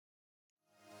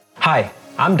Hi,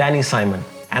 I'm Danny Simon,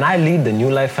 and I lead the New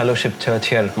Life Fellowship Church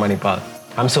here at Manipal.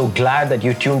 I'm so glad that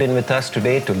you tuned in with us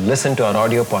today to listen to our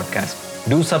audio podcast.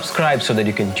 Do subscribe so that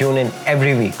you can tune in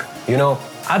every week.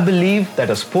 I believe that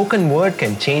a spoken word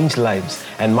can change lives,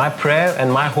 and my prayer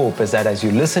and my hope is that as you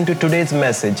listen to today's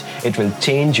message, it will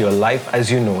change your life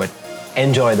as you know it.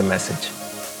 Enjoy the message.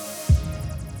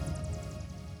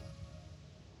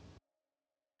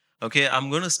 Okay, I'm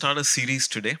going to start a series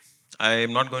today.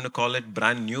 I'm not going to call it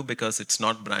brand new because it's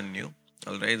not brand new.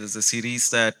 All right, it's a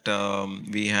series that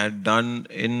we had done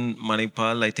in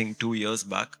Manipal, I think 2 years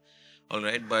back. All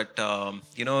right, but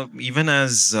even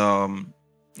as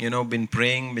been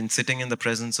praying, been sitting in the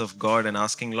presence of God and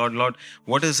asking, Lord,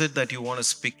 what is it that you want to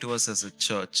speak to us as a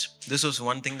church? This was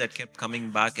one thing that kept coming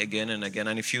back again and again.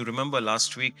 And if you remember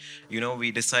last week,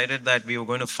 we decided that we were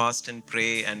going to fast and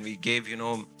pray, and we gave,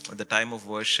 the time of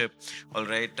worship. All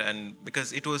right, and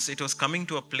because it was coming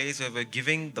to a place where we're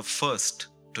giving the first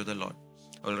to the Lord.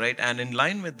 All right, and in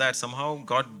line with that, somehow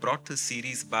God brought this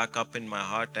series back up in my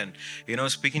heart. And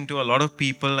speaking to a lot of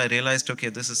people, I realized, okay,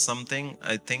 this is something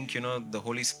I think the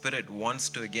Holy Spirit wants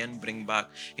to again bring back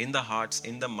in the hearts,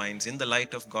 in the minds, in the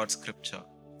light of God's scripture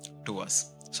to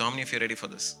us. So how many of you are ready for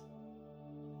this?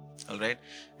 All right,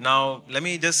 now let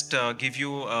me just give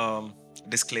you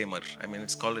disclaimer. I mean,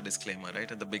 it's called a disclaimer,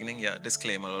 right? At the beginning, yeah,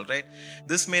 disclaimer. All right,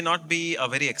 this may not be a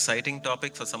very exciting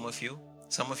topic for some of you.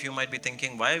 Some of you might be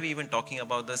thinking, why are we even talking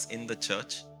about this in the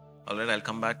church? All right, I'll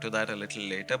come back to that a little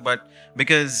later. But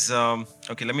because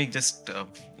okay, let me just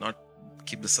not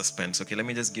keep the suspense. Okay, let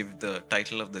me just give the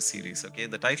title of the series. Okay,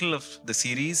 the title of the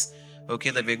series, okay,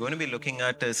 that we're going to be looking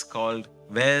at is called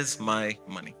Where's My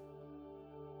Money?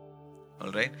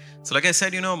 All right, so like I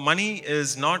said, money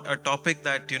is not a topic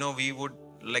that we would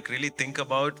like really think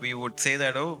about. We would say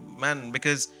that, oh man,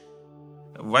 because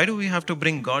why do we have to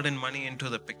bring God and money into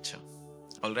the picture?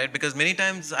 All right, because many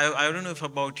times, I don't know if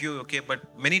about you, okay, but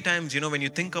many times, when you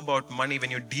think about money, when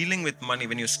you're dealing with money,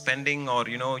 when you're spending, or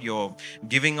you're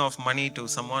giving off money to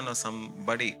someone or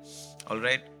somebody, all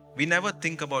right, we never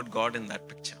think about God in that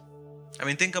picture. I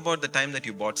mean, think about the time that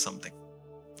you bought something.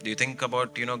 Do you think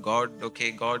about God?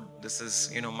 Okay, God, this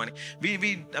is money.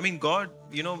 We I mean, God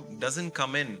doesn't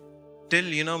come in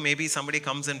till maybe somebody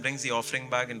comes and brings the offering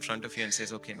bag in front of you and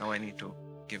says, okay, now I need to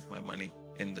give my money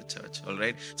in the church. All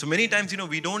right, so many times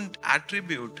we don't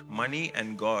attribute money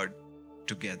and God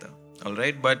together. All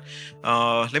right, but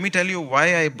let me tell you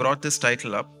why I brought this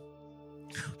title up.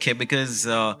 Okay, because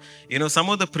some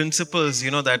of the principles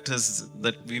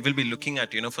that we will be looking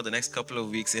at for the next couple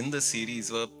of weeks in the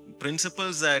series were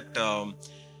principles that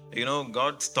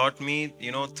God's taught me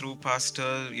through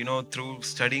pastor, through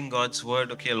studying God's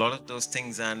word. Okay, a lot of those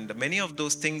things, and many of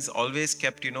those things always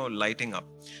kept lighting up.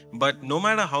 But no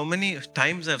matter how many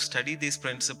times I've studied these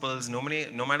principles, no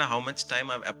matter how much time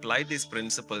I've applied these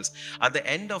principles, at the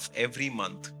end of every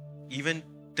month, even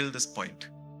till this point,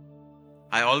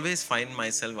 I always find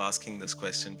myself asking this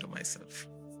question to myself.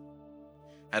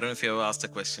 I don't know if you ever asked a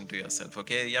question to yourself.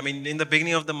 Okay, I mean, in the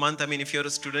beginning of the month, I mean, if you're a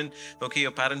student, okay,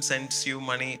 your parents sends you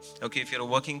money. Okay, if you're a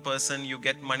working person, you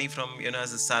get money from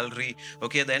as a salary.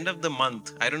 Okay, at the end of the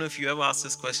month, I don't know if you ever asked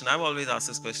this question. I've always asked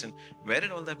this question: where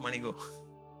did all that money go?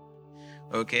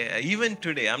 Okay, even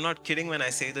today, I'm not kidding when I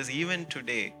say this. Even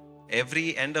today,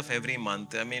 every end of every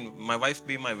month, I mean, my wife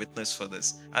be my witness for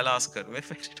this. I'll ask her, where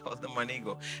did all the money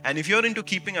go? And if you're into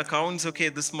keeping accounts, okay,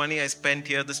 this money I spent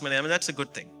here, this money, I mean, that's a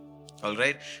good thing. All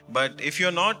right, but if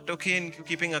you're not okay in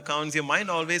keeping accounts, your mind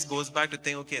always goes back to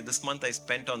think, okay, this month I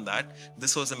spent on that,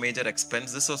 this was a major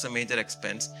expense, this was a major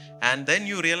expense. And then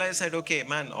you realize that, okay,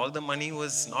 man, all the money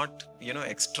was not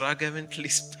extravagantly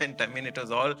spent. I mean, it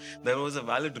was all, there was a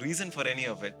valid reason for any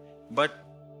of it. But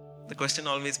the question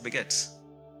always begets,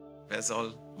 where's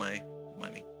all my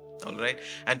money? All right,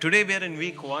 and today we are in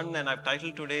week 1, and I've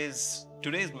titled today's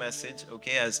message,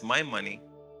 okay, as My Money,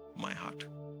 My Heart.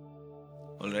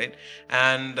 All right,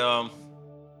 and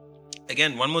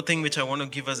again, one more thing which I want to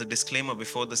give as a disclaimer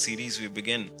before the series we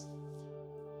begin.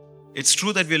 It's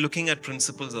true that we're looking at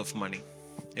principles of money.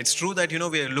 It's true that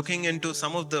we are looking into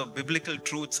some of the biblical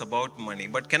truths about money.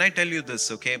 But can I tell you this,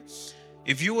 okay?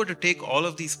 If you were to take all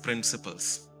of these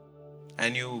principles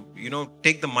and you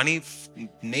take the money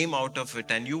name out of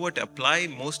it, and you would apply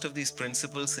most of these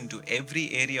principles into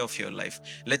every area of your life.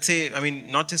 Let's say, I mean,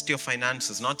 not just your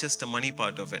finances, not just the money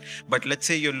part of it, but let's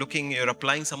say you're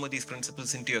applying some of these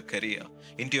principles into your career,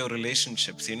 into your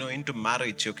relationships, into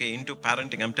marriage, okay, into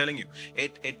parenting. I'm telling you,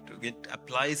 it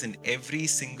applies in every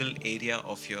single area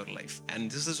of your life. And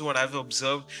this is what I've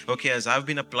observed, okay, as I've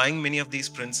been applying many of these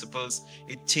principles,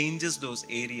 it changes those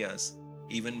areas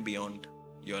even beyond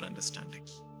your understanding.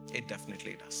 It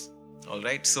definitely does. All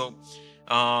right. So,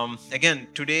 again,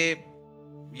 today,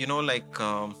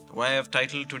 why I've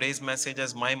titled today's message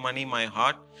as My Money, My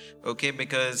Heart. Okay.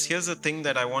 Because here's the thing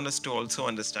that I want us to also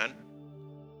understand.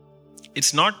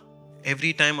 It's not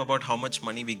every time about how much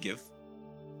money we give.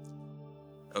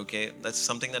 Okay. That's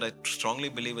something that I strongly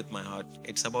believe with my heart.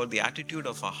 It's about the attitude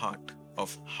of our heart,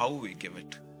 of how we give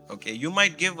it. Okay. You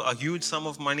might give a huge sum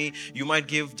of money. You might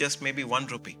give just maybe 1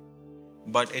 rupee.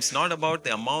 But it's not about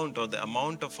the amount or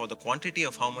the quantity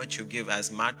of how much you give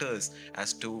as matters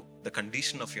as to the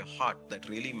condition of your heart that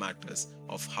really matters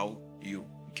of how you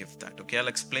give that. Okay, I'll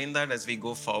explain that as we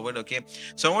go forward. Okay,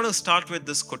 so I want to start with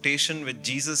this quotation which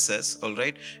Jesus says. All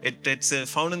right, it's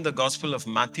found in the Gospel of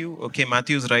Matthew. Okay,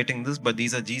 Matthew is writing this, but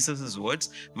these are Jesus's words.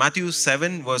 Matthew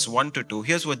 7 verse 1 to 2.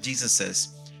 Here's what Jesus says: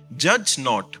 "Judge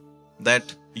not,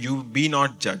 that you be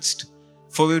not judged.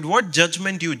 For with what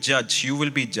judgment you judge, you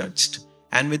will be judged.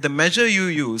 And with the measure you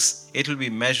use, it will be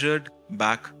measured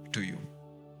back to you."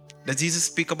 Does Jesus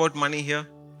speak about money here?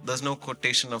 There's no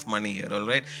quotation of money here, all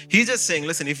right? He's just saying,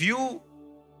 listen,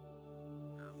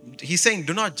 he's saying,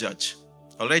 do not judge,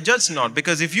 all right? Judge not,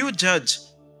 because if you judge,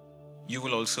 you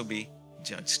will also be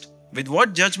judged. With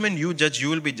what judgment you judge, you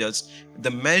will be judged.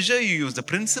 The measure you use, the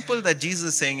principle that Jesus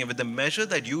is saying, with the measure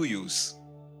that you use,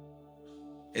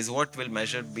 is what will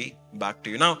measured be back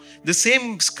to you. Now, the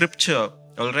same scripture,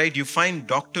 all right, you find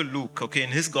Dr. Luke, okay, in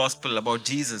his gospel about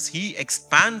Jesus, he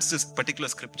expands this particular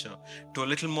scripture to a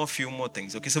little more, few more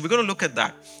things. Okay, so we're going to look at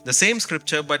that. The same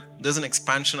scripture, but there's an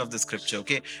expansion of the scripture.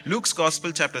 Okay, Luke's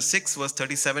gospel, chapter 6, verse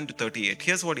 37 to 38.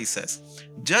 Here's what he says: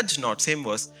 "Judge not," same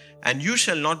verse, "and you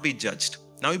shall not be judged."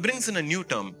 Now he brings in a new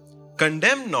term: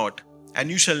 "Condemn not, and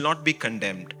you shall not be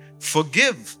condemned.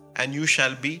 Forgive, and you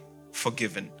shall be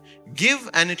forgiven. Give,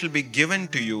 and it will be given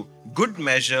to you. Good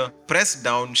measure, pressed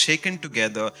down, shaken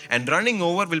together, and running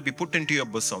over will be put into your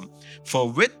bosom. For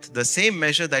with the same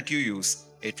measure that you use,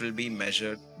 it will be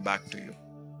measured back to you."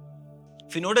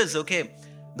 If you notice, okay,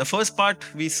 the first part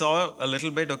we saw a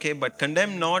little bit, okay, but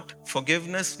condemn not,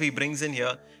 forgiveness he brings in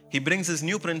here. He brings his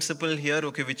new principle here,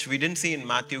 okay, which we didn't see in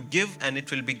Matthew: give, and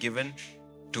it will be given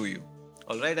to you.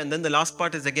 All right, and then the last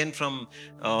part is again from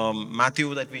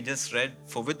Matthew that we just read: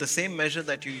 "For with the same measure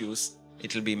that you use,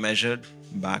 it will be measured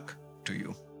back to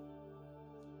you."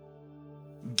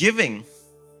 Giving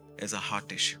is a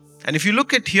heart issue. And if you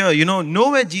look at here,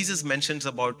 nowhere Jesus mentions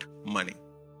about money.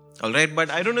 All right, but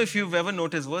I don't know if you've ever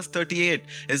noticed, verse 38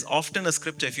 is often a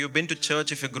scripture. If you've been to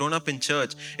church, if you've grown up in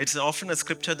church, it's often a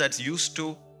scripture that's used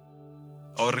to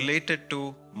or related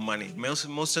to money.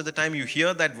 Most of the time you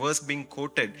hear that verse being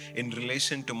quoted in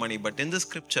relation to money, but in the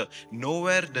scripture,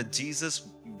 nowhere does Jesus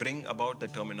bring about the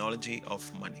terminology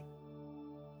of money.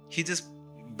 He just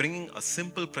bringing a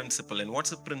simple principle. And what's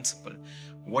the principle?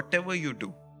 Whatever you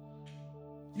do,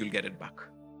 you'll get it back.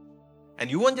 And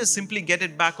you won't just simply get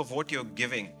it back of what you're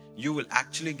giving. You will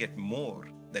actually get more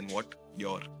than what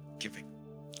you're giving.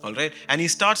 All right. And he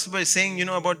starts by saying,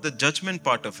 about the judgment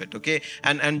part of it. Okay.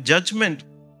 And judgment,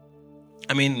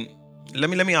 I mean, let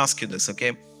me ask you this.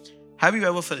 Okay. Have you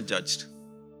ever felt judged?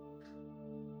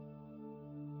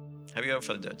 Have you ever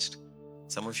felt judged?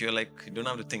 Some of you are like, you don't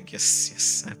have to think.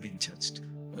 Yes, I've been judged.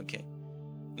 Okay.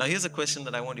 Now here's a question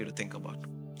that I want you to think about.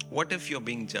 What if you're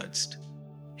being judged?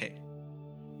 Hey,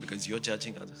 because you're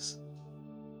judging others.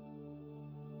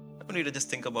 I want you to just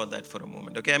think about that for a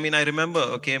moment. Okay, I mean, I remember,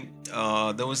 okay,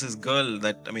 there was this girl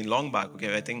that, long back,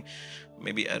 okay, I think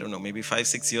maybe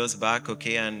 5-6 years back,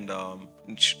 okay, and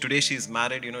today she's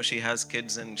married, she has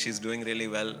kids and she's doing really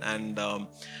well. And I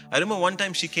remember one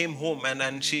time she came home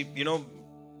and she,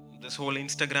 this whole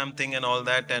Instagram thing and all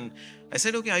that, and I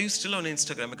said, okay, are you still on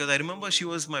Instagram? Because I remember she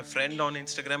was my friend on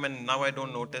Instagram and now I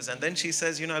don't notice. And then she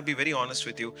says, I'll be very honest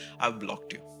with you, I've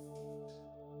blocked you.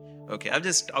 Okay, I've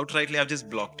just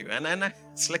blocked you. And I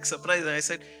was like surprised. And I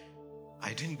said,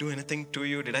 I didn't do anything to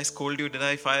you. Did I scold you? Did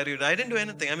I fire you? I didn't do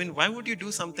anything. I mean, why would you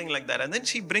do something like that? And then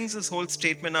she brings this whole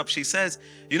statement up. She says,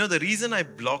 the reason I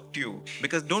blocked you,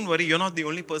 because don't worry, you're not the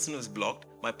only person who's blocked.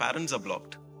 My parents are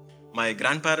blocked. My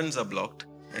grandparents are blocked.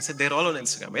 I said, they're all on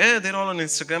Instagram. Yeah, they're all on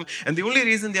Instagram. And the only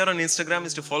reason they're on Instagram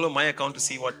is to follow my account to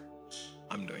see what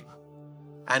I'm doing.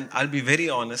 And I'll be very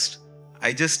honest.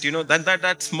 I just,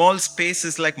 that small space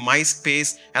is like my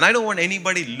space. And I don't want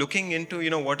anybody looking into,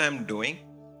 what I'm doing.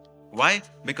 Why?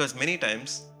 Because many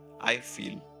times I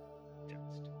feel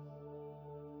judged.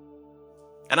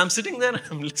 And I'm sitting there,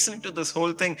 I'm listening to this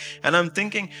whole thing and I'm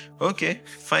thinking, okay,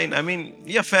 fine. I mean,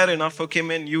 yeah, fair enough. Okay,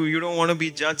 man, you don't want to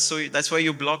be judged. So that's why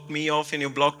you blocked me off and you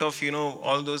blocked off,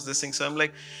 all those things. So I'm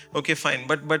like, okay, fine.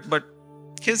 But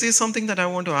here's something that I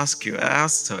want to ask you. I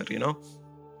asked her,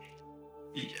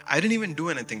 I didn't even do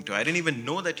anything to you. I didn't even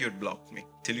know that you had blocked me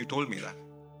till you told me that.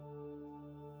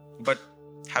 But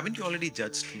haven't you already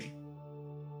judged me?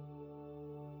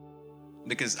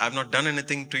 Because I've not done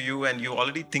anything to you, and you're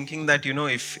already thinking that,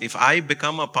 if I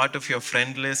become a part of your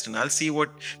friend list and I'll see what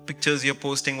pictures you're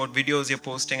posting, what videos you're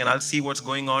posting, and I'll see what's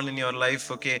going on in your life,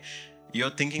 okay,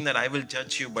 you're thinking that I will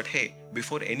judge you. But hey,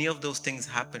 before any of those things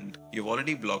happened, you've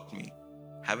already blocked me.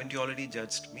 Haven't you already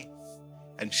judged me?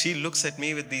 And she looks at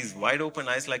me with these wide open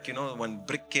eyes, like, when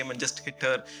brick came and just hit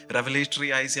her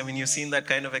revelatory eyes. I mean, you've seen that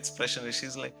kind of expression where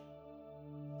she's like,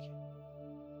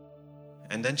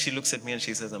 and then she looks at me and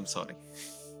she says, I'm sorry.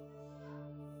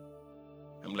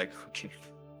 I'm like, okay.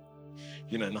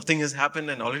 Nothing has happened,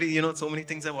 and already, so many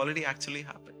things have already actually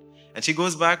happened. And she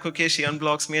goes back, okay, she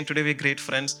unblocks me, and today we're great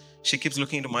friends. She keeps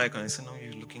looking into my account. I said, no,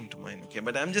 you're looking into mine. Okay,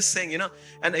 but I'm just saying,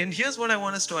 and here's what I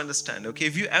want us to understand. Okay,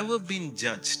 if you've ever been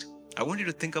judged, I want you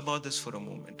to think about this for a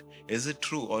moment. Is it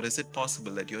true, or is it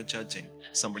possible that you're judging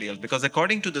somebody else? Because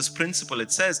according to this principle,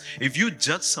 it says, if you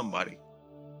judge somebody,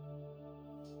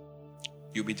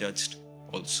 you be judged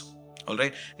also. All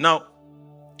right. Now,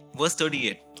 verse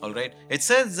 38. All right. It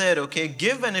says there, okay,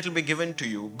 give and it will be given to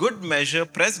you. Good measure,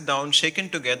 pressed down, shaken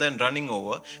together, and running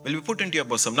over will be put into your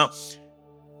bosom. Now,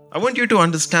 I want you to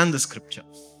understand the scripture.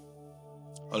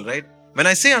 All right. When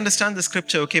I say understand the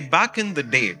scripture, okay, back in the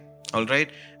day, all right,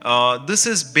 this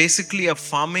is basically a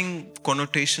farming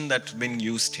connotation that's been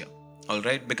used here. All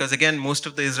right, because again, most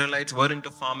of the Israelites were into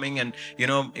farming, and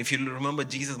if you remember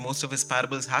Jesus, most of his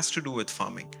parables has to do with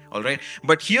farming. All right,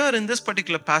 but here in this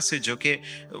particular passage, okay,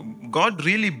 God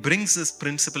really brings this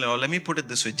principle, or let me put it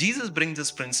this way: Jesus brings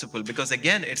this principle because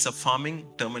again, it's a farming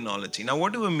terminology. Now,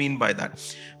 what do we mean by that?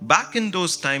 Back in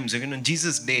those times, in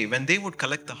Jesus' day, when they would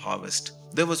collect the harvest,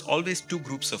 there was always two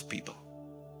groups of people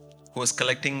who was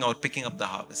collecting or picking up the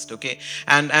harvest, okay?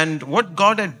 And what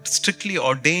God had strictly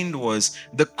ordained was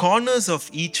the corners of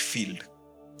each field.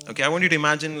 Okay, I want you to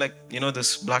imagine, like,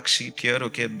 this black sheet here,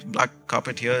 okay, black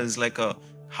carpet here is like a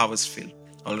harvest field,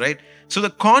 all right? So the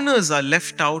corners are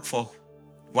left out for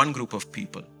one group of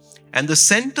people, and the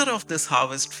center of this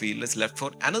harvest field is left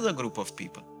for another group of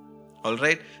people. All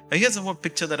right. Now here's a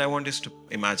picture that I want us to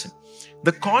imagine.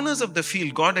 The corners of the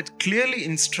field, God had clearly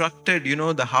instructed,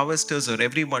 the harvesters or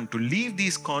everyone to leave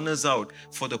these corners out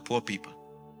for the poor people.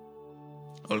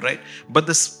 All right. But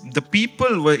the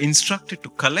people were instructed to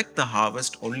collect the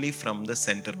harvest only from the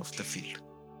center of the field.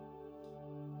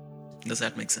 Does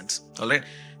that make sense? All right.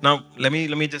 Now, let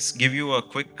me just give you a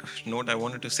quick note. I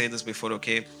wanted to say this before,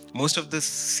 okay? Most of this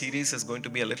series is going to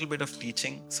be a little bit of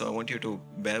teaching, so I want you to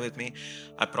bear with me.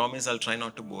 I promise I'll try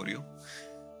not to bore you.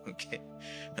 Okay,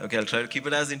 I'll try to keep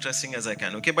it as interesting as I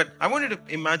can. Okay, but I want you to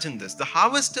imagine this. The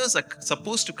harvesters are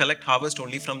supposed to collect harvest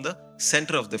only from the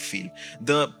center of the field.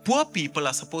 The poor people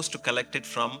are supposed to collect it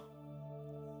from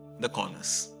the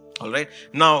corners. All right.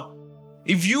 Now,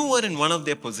 if you were in one of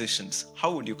their positions,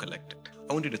 how would you collect it?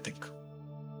 I want you to think.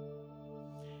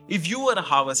 If you were a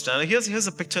harvester, here's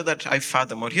a picture that I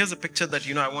fathom, or here's a picture that,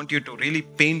 I want you to really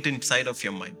paint inside of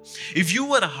your mind. If you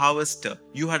were a harvester,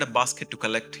 you had a basket to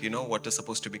collect, what is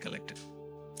supposed to be collected.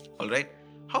 All right.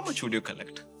 How much would you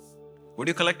collect? Would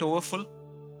you collect overfull?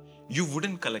 You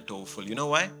wouldn't collect overfull. You know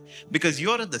why? Because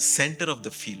you're at the center of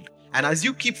the field. And as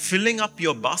you keep filling up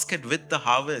your basket with the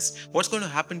harvest, what's going to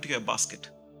happen to your basket?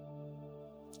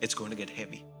 It's going to get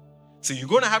heavy. So you're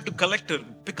going to have to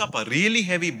pick up a really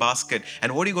heavy basket.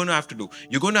 And what are you going to have to do?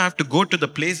 You're going to have to go to the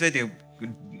place where they're,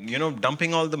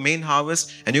 dumping all the main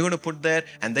harvest, and you're going to put there,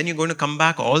 and then you're going to come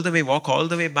back all the way, walk all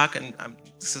the way back. And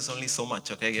this is only so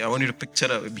much, okay? I want you to picture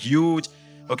a huge,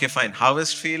 okay, fine,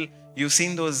 harvest field. You've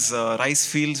seen those rice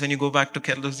fields when you go back to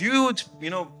Kerala, those huge,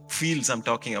 fields I'm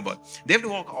talking about. They have to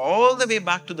walk all the way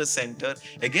back to the center,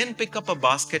 again pick up a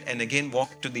basket, and again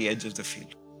walk to the edge of the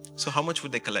field. So how much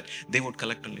would they collect? They would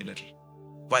collect only little.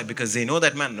 Why? Because they know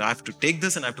that, man, I have to take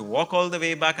this and I have to walk all the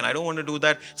way back, and I don't want to do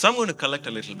that. So I'm going to collect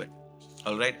a little bit.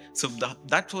 All right. So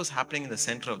that was happening in the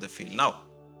center of the field. Now,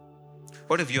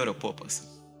 what if you're a poor person?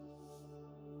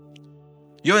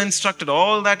 You're instructed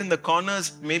all that in the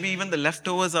corners, maybe even the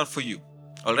leftovers are for you.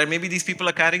 All right. Maybe these people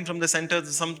are carrying from the center,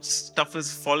 some stuff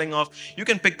is falling off. You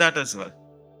can pick that as well.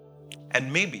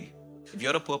 And maybe if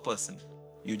you're a poor person,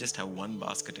 you just have one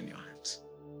basket in your hands.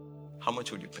 How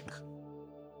much would you pick?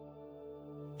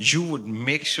 You would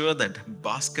make sure that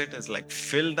basket is like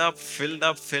filled up.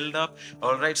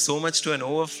 All right, so much to an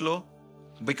overflow,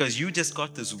 because you just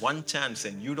got this one chance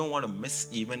and you don't want to miss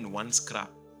even one scrap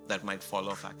that might fall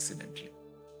off accidentally.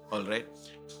 All right,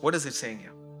 what is it saying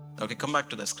here? Okay, come back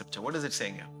to the scripture. What is it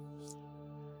saying here?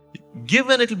 Give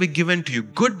and it will be given to you.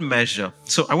 Good measure.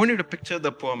 So I want you to picture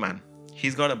the poor man.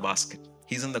 He's got a basket.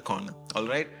 He's in the corner, all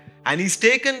right? And he's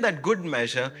taken that good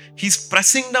measure. He's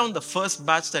pressing down the first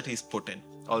batch that he's put in,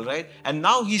 all right? And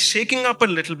now he's shaking up a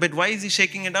little bit. Why is he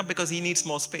shaking it up? Because he needs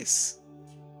more space,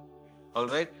 all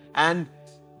right? And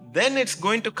then it's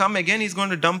going to come again. He's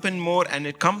going to dump in more, and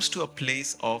it comes to a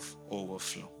place of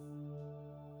overflow.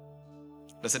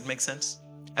 Does it make sense?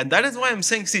 And that is why I'm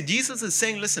saying, see, Jesus is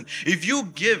saying, listen, if you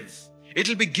give, it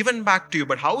will be given back to you.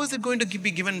 But how is it going to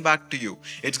be given back to you?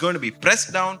 It's going to be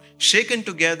pressed down, shaken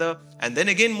together, and then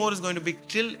again more is going to be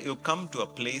till you come to a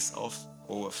place of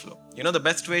overflow. You know, the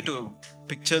best way to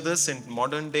picture this in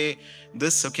modern day,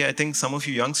 I think some of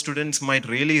you young students might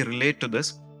really relate to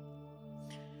this.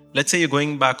 Let's say you're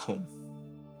going back home.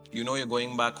 You know you're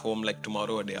going back home like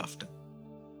tomorrow or day after.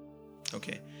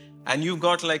 Okay. And you've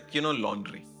got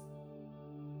laundry.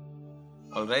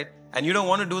 All right. And you don't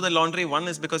want to do the laundry. One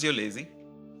is because you're lazy.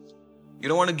 You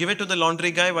don't want to give it to the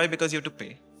laundry guy. Why? Because you have to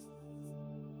pay.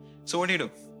 So what do?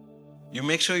 You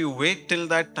make sure you wait till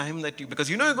that time because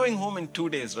you know you're going home in 2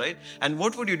 days, right? And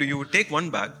what would you do? You would take one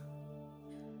bag,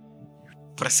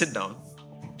 press it down,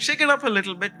 shake it up a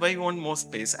little bit where you want more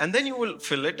space, and then you will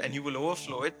fill it and you will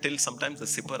overflow it till sometimes the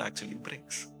zipper actually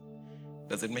breaks.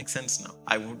 Does it make sense now?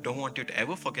 I don't want you to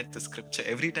ever forget the scripture.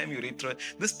 Every time you read through it,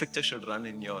 this picture should run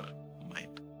in your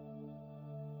mind.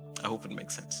 I hope it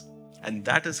makes sense. And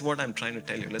that is what I'm trying to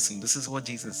tell you. Listen, this is what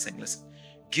Jesus is saying. Listen,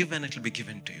 give and it will be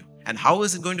given to you. And how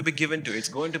is it going to be given to you? It's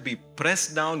going to be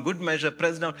pressed down, good measure,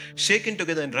 pressed down, shaken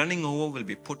together, and running over will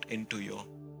be put into your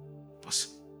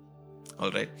bosom.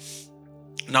 All right.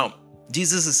 Now,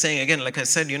 Jesus is saying, again, like I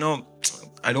said,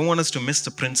 I don't want us to miss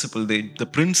the principle. The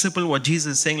principle, what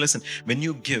Jesus is saying, listen, when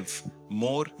you give,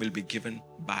 more will be given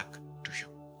back to you.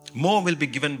 More will be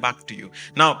given back to you.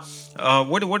 Now,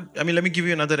 let me give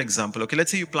you another example. Okay,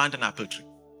 let's say you plant an apple tree.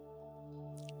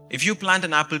 If you plant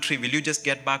an apple tree, will you just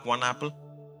get back one apple?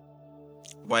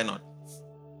 Why not?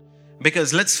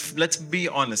 Because let's be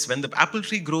honest, when the apple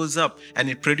tree grows up and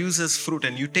it produces fruit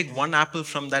and you take one apple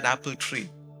from that apple tree,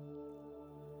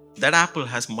 that apple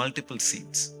has multiple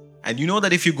seeds. And you know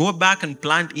that if you go back and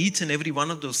plant each and every one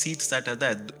of those seeds that are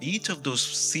there, each of those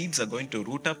seeds are going to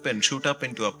root up and shoot up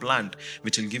into a plant,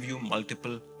 which will give you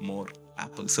multiple more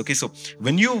apples. Okay, so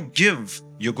when you give,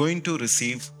 you're going to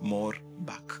receive more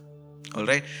back. All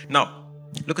right. Now,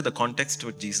 look at the context to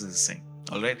what Jesus is saying.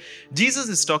 All right. Jesus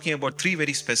is talking about 3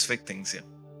 very specific things here: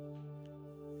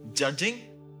 judging,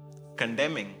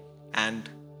 condemning, and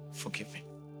forgiving.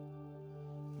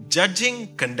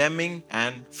 Judging, condemning,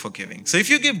 and forgiving. So if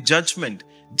you give judgment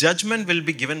will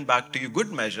be given back to you.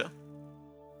 Good measure.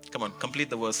 Come on, complete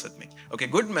the verse with me. Okay,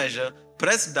 good measure,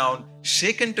 pressed down,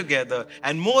 shaken together,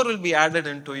 and more will be added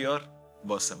into your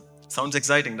bosom. Sounds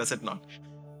exciting, does it not?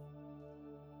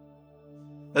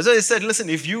 That's why I said, listen,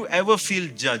 if you ever feel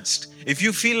judged, if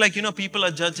you feel like, people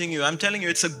are judging you, I'm telling you,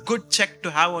 it's a good check to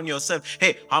have on yourself.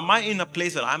 Hey, am I in a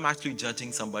place where I'm actually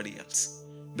judging somebody else?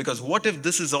 Because what if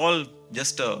this is all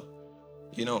just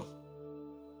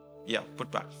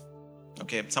put back.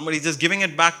 Okay, somebody's just giving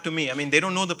it back to me. I mean, they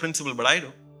don't know the principle, but I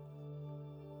do.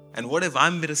 And what if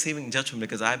I'm receiving judgment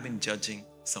because I've been judging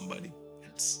somebody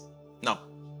else? Now,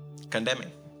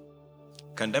 condemning.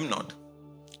 Condemn not,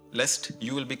 lest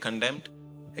you will be condemned.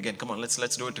 Again, come on, let's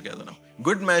do it together now.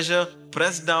 Good measure,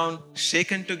 pressed down,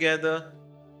 shaken together,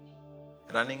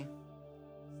 running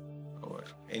over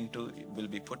will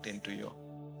be put into your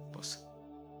bosom.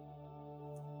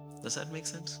 Does that make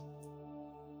sense?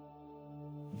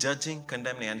 Judging,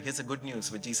 condemning, and here's the good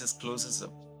news where Jesus closes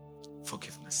up: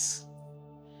 forgiveness.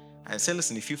 I say,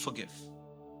 listen, if you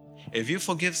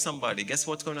forgive somebody, guess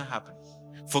what's going to happen?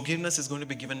 Forgiveness is going to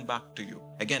be given back to you.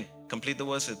 Again, complete the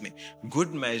verse with me.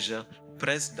 Good measure,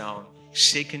 pressed down,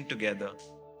 shaken together,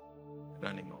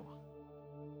 running over.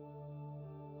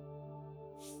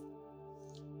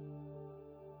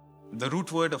 The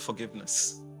root word of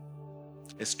forgiveness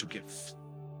is to give.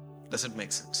 Does it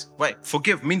make sense? Why?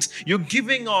 Forgive means you're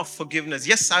giving off forgiveness.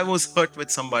 Yes, I was hurt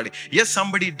with somebody. Yes,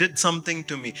 somebody did something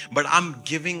to me, but I'm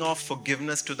giving off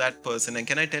forgiveness to that person. And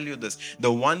can I tell you this?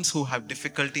 The ones who have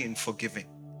difficulty in forgiving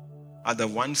are the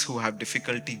ones who have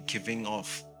difficulty giving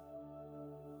off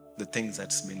the things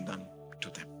that's been done to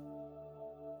them.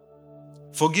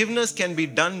 Forgiveness can be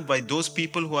done by those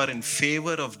people who are in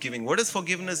favor of giving. What does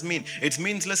forgiveness mean? It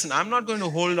means, listen, I'm not going to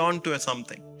hold on to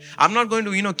something. I'm not going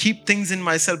to, keep things in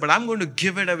myself, but I'm going to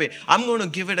give it away. I'm going to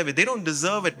give it away. They don't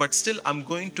deserve it, but still I'm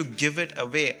going to give it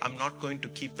away. I'm not going to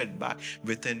keep it back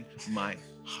within my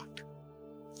heart.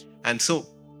 And so,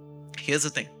 here's the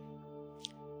thing.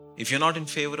 If you're not in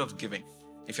favor of giving,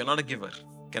 if you're not a giver,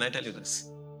 can I tell you this?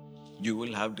 You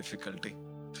will have difficulty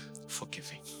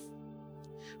forgiving.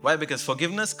 Why? Because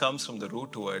forgiveness comes from the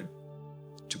root word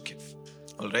to give.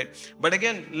 All right. But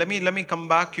again, let me come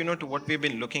back, to what we've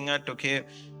been looking at. Okay.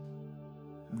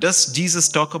 Does Jesus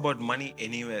talk about money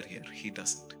anywhere here? He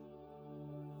doesn't.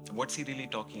 What's he really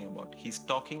talking about? He's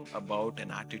talking about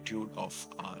an attitude of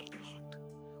our heart.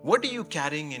 What are you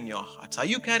carrying in your hearts? Are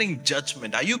you carrying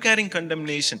judgment? Are you carrying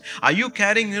condemnation? Are you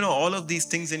carrying, all of these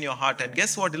things in your heart? And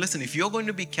guess what? Listen, if you're going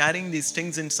to be carrying these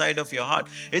things inside of your heart,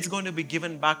 it's going to be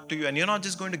given back to you. And you're not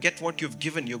just going to get what you've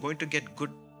given, you're going to get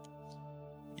good.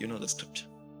 You know the scripture.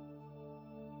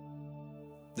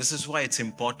 This is why it's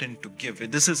important to give.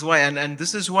 This is why, and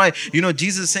this is why,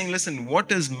 Jesus is saying, listen,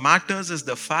 what matters is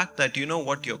the fact that you know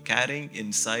what you're carrying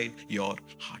inside your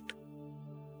heart.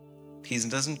 He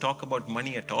doesn't talk about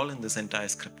money at all in this entire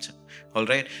scripture. All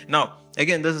right. Now,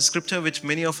 again, there's a scripture which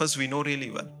many of us, we know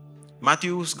really well.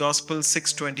 Matthew's Gospel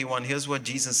 6:21. Here's what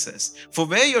Jesus says. For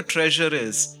where your treasure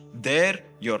is, there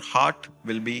your heart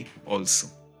will be also.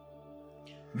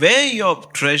 Where your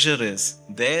treasure is,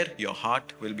 there your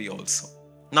heart will be also.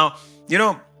 Now,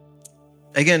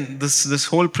 again, this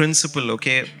whole principle,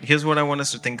 okay, here's what I want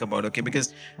us to think about, okay,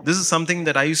 because this is something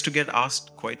that I used to get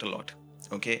asked quite a lot.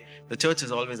 Okay, the church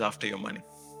is always after your money.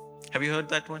 Have you heard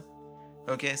that one?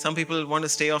 Okay, some people want to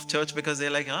stay off church because they're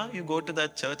like, you go to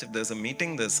that church, if there's a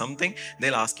meeting, there's something,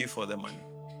 they'll ask you for the money.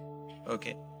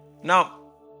 Okay, now,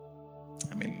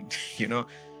 I mean,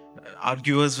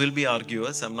 arguers will be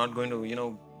arguers. I'm not going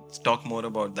to, talk more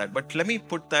about that. But let me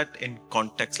put that in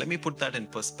context. Let me put that in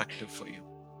perspective for you.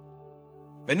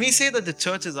 When we say that the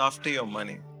church is after your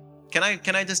money, can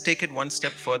I just take it one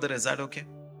step further? Is that okay?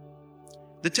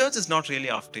 The church is not really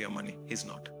after your money. He's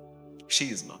not. She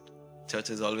is not. Church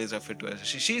is always referred to as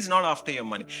she is not after your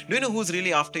money. Do you know who's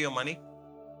really after your money?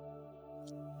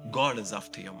 God is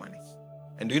after your money.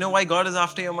 And do you know why God is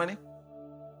after your money?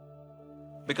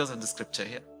 Because of the scripture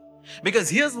here. Because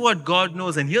here's what God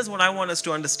knows, and here's what I want us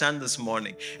to understand this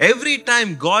morning. Every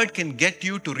time God can get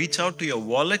you to reach out to your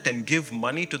wallet and give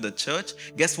money to the church,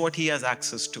 guess what He has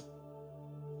access to?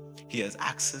 He has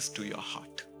access to your heart.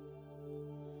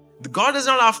 God is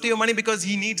not after your money because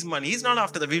He needs money. He's not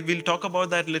after that. We'll talk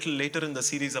about that a little later in the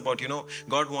series about,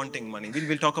 God wanting money.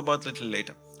 We'll talk about it a little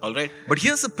later. All right. But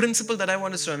here's the principle that I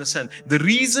want us to understand. The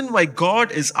reason why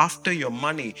God is after your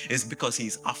money is because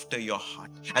He's after your heart.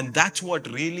 And that's what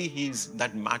really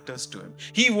that matters to Him.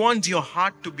 He wants your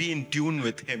heart to be in tune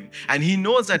with Him. And He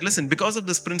knows that, listen, because of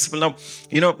this principle. Now,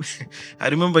 I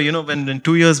remember, when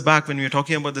 2 years back, when we were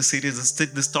talking about the series,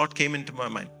 this thought came into my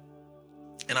mind.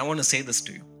 And I want to say this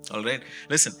to you. All right.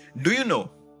 Listen, do you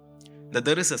know that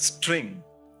there is a string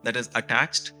that is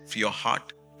attached to your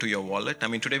heart to your wallet? I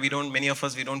mean, today many of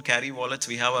us, we don't carry wallets.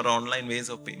 We have our online ways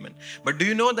of payment. But do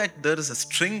you know that there is a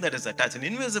string that is attached, an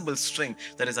invisible string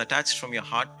that is attached from your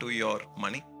heart to your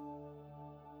money?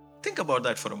 Think about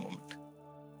that for a moment.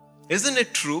 Isn't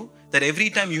it true that every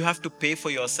time you have to pay for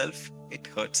yourself, it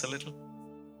hurts a little?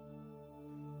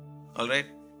 All right.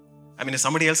 I mean, if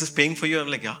somebody else is paying for you, I'm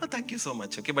like, thank you so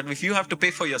much. Okay, but if you have to pay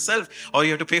for yourself, or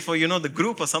you have to pay for, the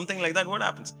group or something like that, what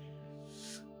happens?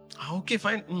 Okay,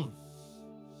 fine.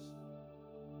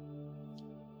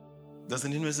 There's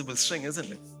an invisible string,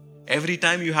 isn't it? Every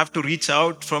time you have to reach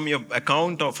out from your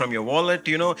account or from your wallet,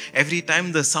 every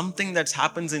time there's something that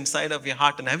happens inside of your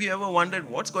heart. And have you ever wondered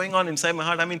what's going on inside my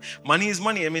heart? I mean, money is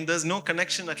money. I mean, there's no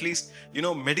connection, at least,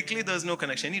 medically, there's no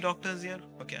connection. Any doctors here?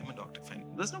 Okay, I'm a doctor, fine.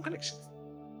 There's no connection.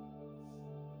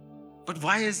 But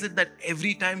why is it that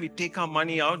every time we take our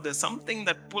money out, there's something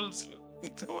that pulls? I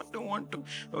don't want to.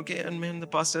 Okay, and man, the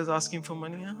pastor is asking for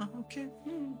money. Okay.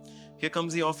 Here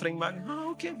comes the offering bag.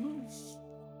 Okay.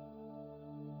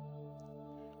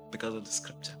 Because of the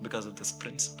scripture, because of this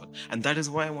principle. And that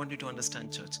is why I want you to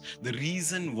understand, church. The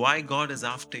reason why God is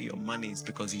after your money is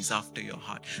because He's after your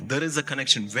heart. There is a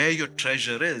connection. Where your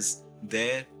treasure is,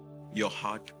 there your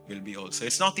heart will be also.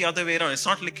 It's not the other way around. It's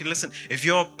not like, listen, if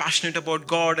you're passionate about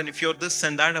God and if you're this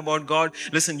and that about God,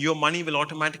 listen, your money will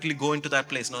automatically go into that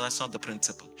place. No, that's not the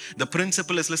principle. The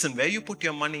principle is, listen, where you put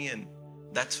your money in,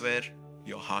 that's where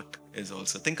your heart is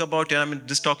also. Think about it. I mean,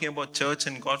 just talking about church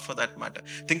and God for that matter.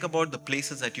 Think about the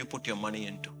places that you put your money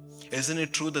into. Isn't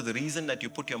it true that the reason that you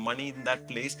put your money in that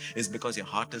place is because your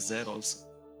heart is there also?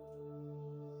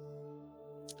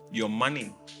 Your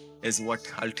money is what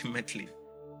ultimately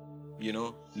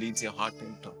leads your heart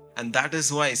into. And that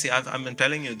is why, see, I'm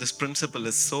telling you, this principle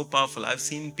is so powerful. I've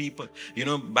seen people,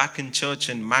 back in church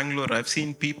in Mangalore, I've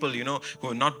seen people, who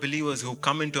are not believers, who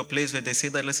come into a place where they say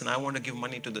that, listen, I want to give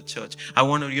money to the church. I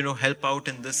want to, help out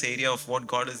in this area of what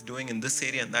God is doing in this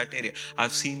area and that area.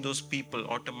 I've seen those people,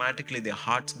 automatically their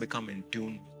hearts become in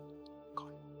tune with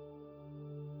God.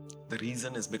 The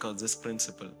reason is because this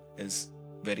principle is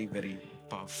very, very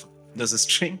powerful. There's a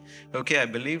string, okay, I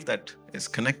believe that is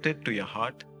connected to your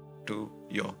heart, to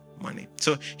your money.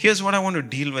 So here's what I want to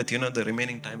deal with, the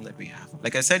remaining time that we have.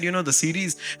 Like I said, the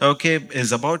series, okay,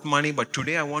 is about money, but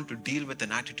today I want to deal with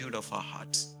an attitude of our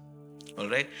hearts. All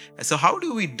right. So how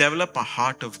do we develop a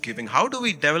heart of giving? How do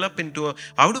we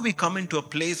come into a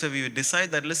place where we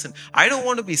decide that, listen, I don't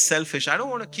want to be selfish. I don't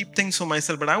want to keep things for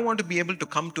myself, but I want to be able to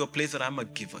come to a place where I'm a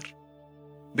giver.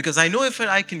 Because I know if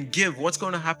I can give, what's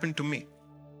going to happen to me?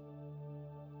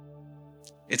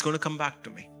 It's going to come back to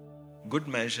me. Good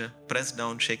measure, pressed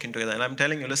down, shaken together. And I'm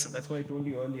telling you, listen, that's why I told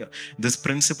you earlier. This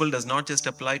principle does not just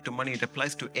apply to money, it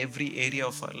applies to every area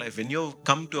of our life. When you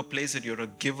come to a place that you're a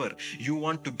giver, you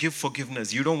want to give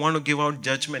forgiveness. You don't want to give out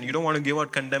judgment. You don't want to give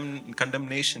out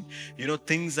condemnation.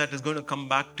 Things that is going to come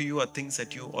back to you are things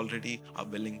that you already are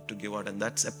willing to give out. And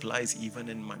that applies even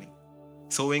in money.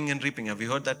 Sowing and reaping. Have you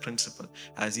heard that principle?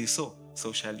 As you sow,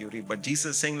 so shall you reap. But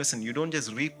Jesus is saying, listen, you don't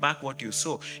just reap back what you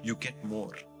sow, you get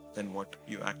more than what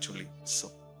you actually sow.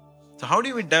 So how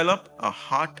do we develop a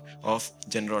heart of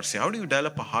generosity? How do you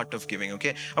develop a heart of giving?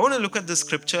 Okay, I want to look at this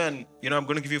scripture and I'm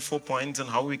going to give you 4 points on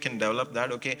how we can develop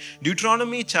that. Okay,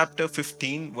 Deuteronomy chapter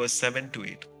 15 verse 7 to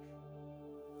 8.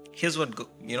 Here's what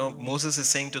Moses is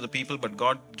saying to the people, but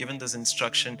God given this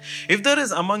instruction: if there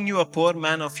is among you a poor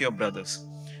man of your brothers,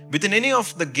 within any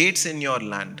of the gates in your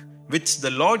land, which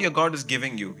the Lord your God is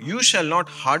giving you, you shall not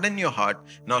harden your heart,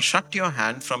 nor shut your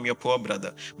hand from your poor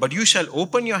brother, but you shall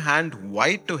open your hand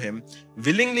wide to him,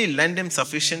 willingly lend him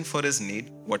sufficient for his need,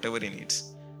 whatever he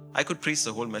needs. I could preach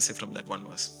the whole message from that one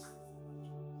verse.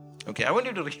 Okay, I want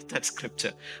you to read that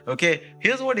scripture. Okay,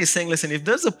 here's what he's saying. Listen, if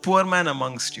there's a poor man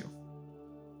amongst you,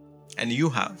 and you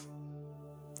have,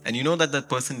 and you know that that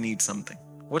person needs something,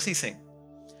 what's he saying?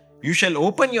 You shall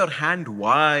open your hand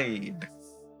wide.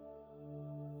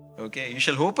 Okay, you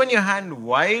shall open your hand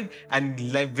wide and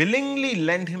willingly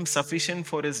lend him sufficient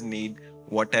for his need,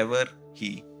 whatever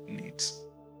he needs.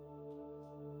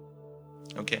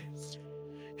 Okay,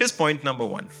 here's point number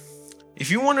 1. If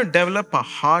you want to develop a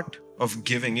heart of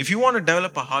giving, if you want to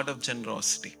develop a heart of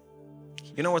generosity,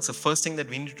 you know what's the first thing that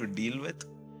we need to deal with?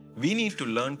 We need to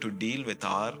learn to deal with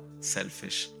our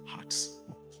selfish hearts.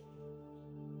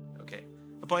 Okay,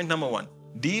 point number 1.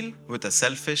 Deal with a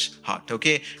selfish heart.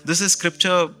 Okay, this is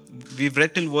scripture we've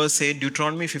read till verse 8,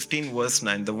 Deuteronomy 15 verse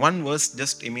 9, the one verse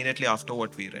just immediately after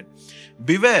what we read.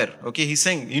 Beware, okay, he's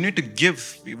saying you need to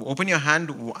give. Open your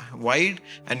hand wide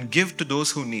and give to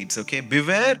those who needs. Okay,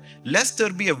 beware lest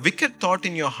there be a wicked thought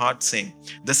in your heart saying,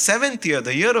 the 7th year,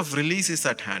 the year of release is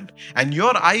at hand, and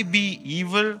your eye be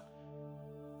evil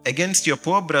against your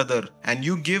poor brother, and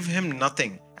you give him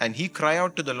nothing, and he cry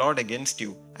out to the Lord against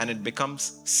you, and it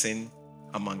becomes sin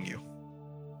among you.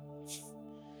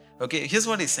 Okay, here's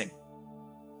what he's saying.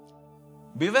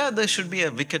 Beware, there should be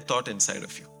a wicked thought inside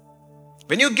of you.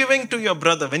 When you're giving to your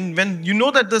brother, when you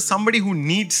know that there's somebody who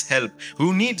needs help,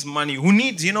 who needs money, who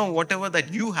needs, whatever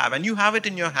that you have, and you have it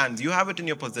in your hands, you have it in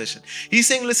your possession. He's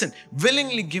saying, listen,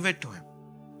 willingly give it to him,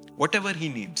 whatever he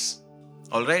needs.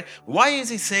 All right. Why is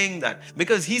he saying that?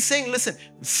 Because he's saying, listen,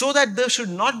 so that there should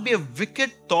not be a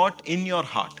wicked thought in your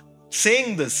heart.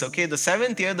 Saying this, okay, the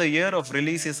 7th year, the year of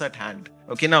release is at hand.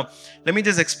 Okay, now let me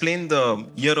just explain the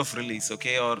year of release,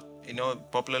 okay, or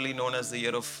popularly known as the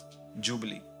year of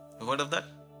Jubilee. Have you heard of that?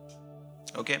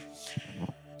 Okay.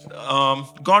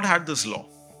 God had this law,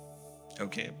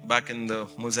 okay, back in the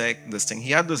Mosaic, this thing.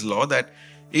 He had this law that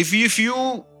if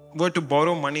you were to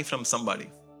borrow money from somebody,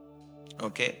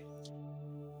 okay,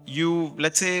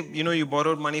 let's say, you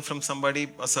borrowed money from somebody,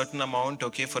 a certain amount,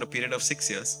 okay, for a period of 6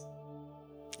 years.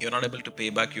 You're not able to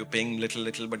pay back. You're paying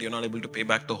little, but you're not able to pay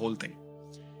back the whole thing.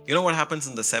 You know what happens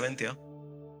in the 7th year?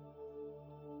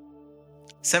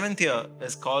 7th year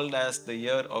is called as the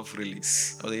year of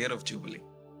release or the year of Jubilee,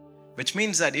 which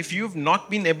means that if you've not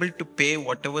been able to pay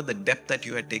whatever the debt that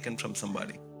you had taken from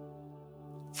somebody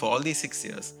for all these 6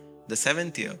 years, the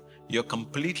 7th year, you're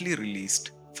completely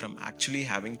released from actually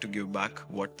having to give back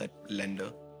what that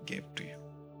lender gave to you.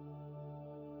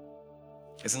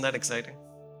 Isn't that exciting?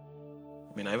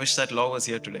 I mean, I wish that law was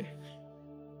here today.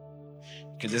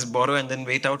 You could just borrow and then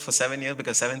wait out for 7 years,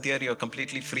 because 7th year you're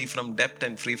completely free from debt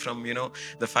and free from,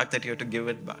 the fact that you have to give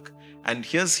it back. And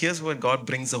here's where God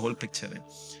brings the whole picture in.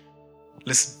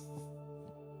 Listen,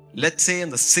 let's say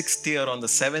in the 6th year, on the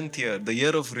 7th year, the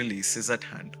year of release is at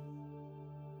hand.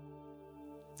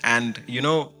 And,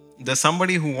 there's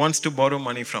somebody who wants to borrow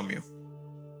money from you.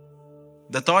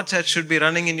 The thoughts that should be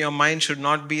running in your mind should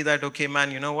not be that, okay,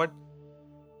 man, you know what?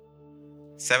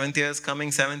 7th year is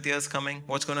coming.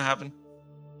 What's going to happen?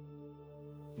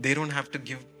 They don't have to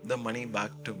give the money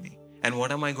back to me. And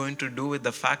what am I going to do with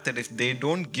the fact that if they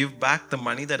don't give back the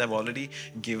money that I've already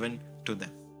given to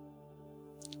them?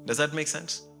 Does that make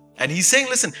sense? And he's saying,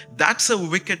 listen, that's a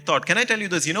wicked thought. Can I tell you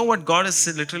this? You know what God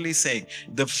is literally saying?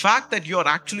 The fact that you're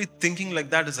actually thinking like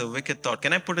that is a wicked thought.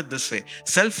 Can I put it this way?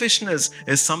 Selfishness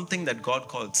is something that God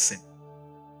calls sin.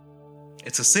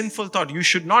 It's a sinful thought. You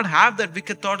should not have that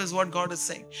wicked thought, is what God is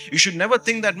saying. You should never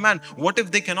think that, man, what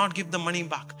if they cannot give the money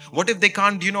back? What if they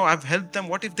can't, I've helped them.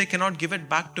 What if they cannot give it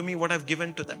back to me, what I've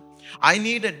given to them? I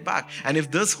need it back. And if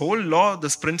this whole law,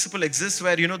 this principle exists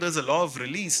where, there's a law of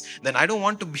release, then I don't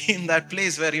want to be in that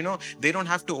place where, they don't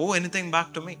have to owe anything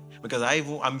back to me, because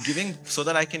I'm giving so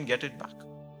that I can get it back.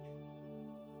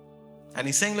 And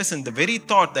he's saying, listen, the very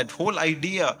thought, that whole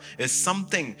idea is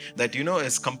something that,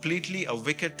 is completely a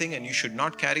wicked thing, and you should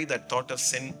not carry that thought of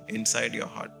sin inside your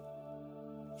heart.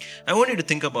 I want you to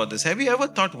think about this. Have you ever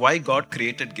thought why God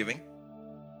created giving?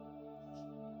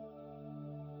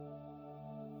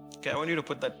 Okay, I want you to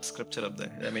put that scripture up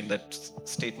there. That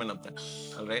statement up there.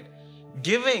 All right.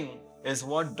 Giving is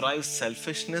what drives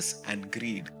selfishness and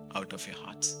greed out of your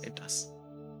hearts. It does.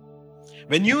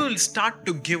 When you start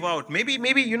to give out, maybe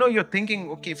you're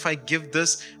thinking, okay, if I give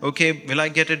this, okay, will I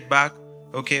get it back?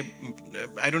 Okay,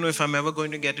 I don't know if I'm ever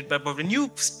going to get it back. But when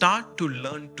you start to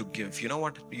learn to give, you know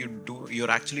what you're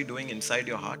actually doing inside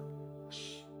your heart?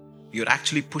 You're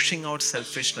actually pushing out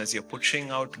selfishness. You're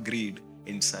pushing out greed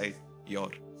inside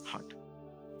your heart.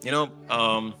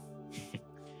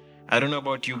 I don't know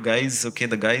about you guys, okay,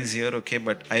 the guys here, okay,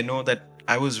 but I know that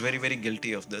I was very, very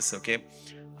guilty of this, okay.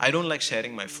 I don't like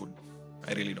sharing my food.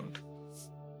 I really don't.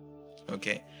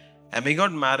 Okay. And we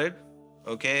got married.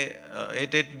 Okay.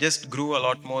 It just grew a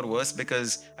lot more worse,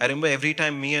 because I remember every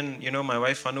time me and, my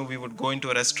wife Anu, we would go into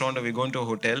a restaurant or we go into a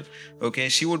hotel. Okay.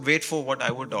 She would wait for what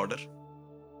I would order.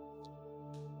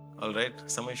 All right.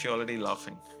 Some of you are already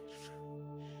laughing.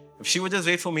 If she would just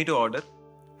wait for me to order,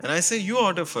 and I say, you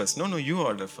order first. No, you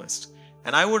order first.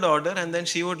 And I would order, and then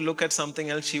she would look at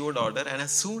something else, she would order. And as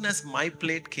soon as my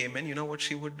plate came in, you know what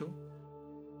she would do?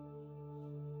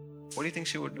 What do you think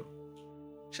she would do?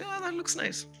 She said, that looks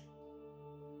nice.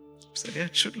 I said, yeah,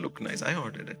 it should look nice. I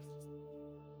ordered it.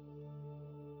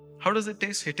 How does it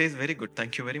taste? It tastes very good.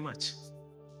 Thank you very much.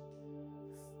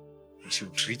 She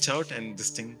would reach out and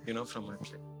this thing, from my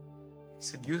plate. I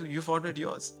said, you've ordered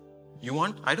yours. You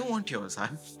want? I don't want yours.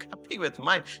 I'm happy with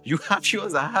mine. You have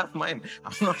yours. I have mine.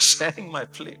 I'm not sharing my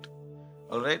plate.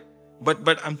 All right.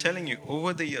 But I'm telling you,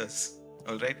 over the years,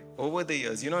 all right, over the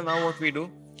years, now what we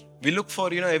do? We look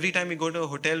for, every time we go to a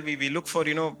hotel, we look for,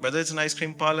 whether it's an ice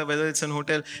cream parlor, whether it's an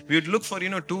hotel, we would look for,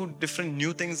 two different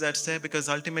new things that's there, because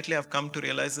ultimately I've come to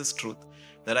realize this truth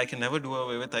that I can never do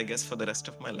away with, I guess, for the rest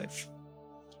of my life.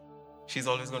 She's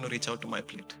always going to reach out to my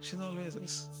plate. She's always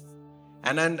is.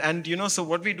 And so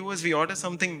what we do is we order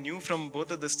something new from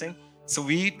both of this thing. So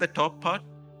we eat the top part,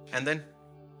 and then,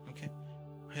 okay.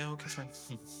 Yeah, okay, fine.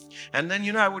 And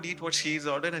then, I would eat what she's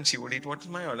ordered, and she would eat what is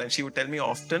my order. And she would tell me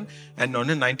often, and on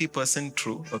a 90%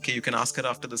 true, okay, you can ask her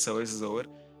after the service is over,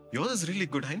 yours is really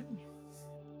good, I know.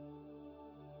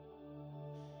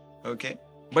 Okay.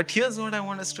 But here's what I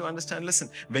want us to understand. Listen,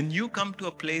 when you come to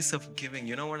a place of giving,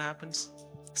 you know what happens?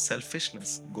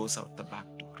 Selfishness goes out the back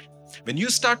door. When you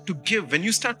start to give, when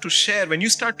you start to share, when you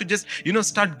start to just,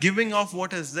 start giving off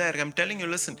what is there, I'm telling you,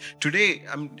 listen, today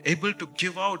I'm able to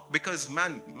give out because,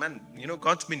 man,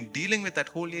 God's been dealing with that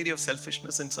whole area of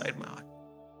selfishness inside my heart.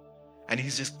 And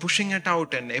He's just pushing it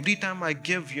out. And every time I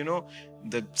give,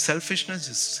 the selfishness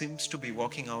just seems to be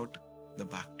walking out the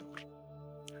back door.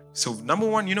 So number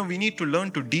one, we need to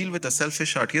learn to deal with a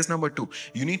selfish heart. Here's number two.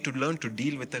 You need to learn to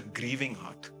deal with a grieving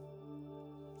heart.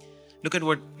 Look at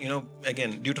what,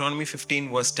 again, Deuteronomy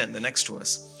 15 verse 10, the next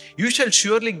verse. You shall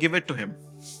surely give it to him.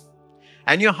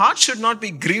 And your heart should not be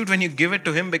grieved when you give it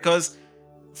to him, because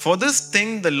for this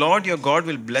thing, the Lord your God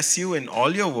will bless you in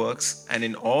all your works and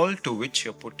in all to which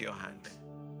you put your hand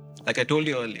in. Like I told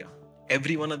you earlier,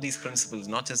 every one of these principles,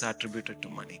 not just attributed to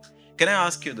money. Can I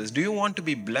ask you this? Do you want to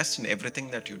be blessed in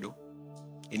everything that you do?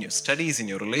 In your studies, in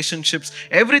your relationships,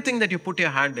 everything that you put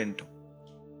your hand into?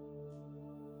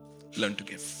 Learn to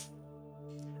give.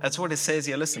 That's what it says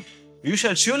here. Listen, you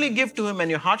shall surely give to him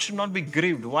and your heart should not be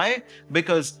grieved. Why?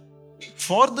 Because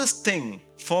for this thing,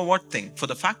 for what thing? For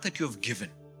the fact that you have given.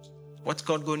 What's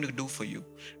God going to do for you?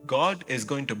 God is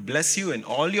going to bless you in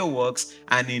all your works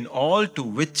and in all to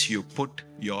which you put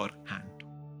your hand.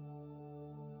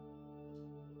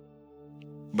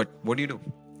 But what do?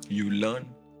 You learn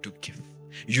to give.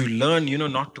 You learn,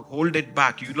 not to hold it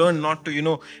back. You learn not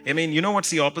to, what's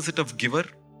the opposite of giver?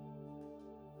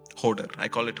 Hoarder. I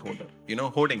call it hoarder.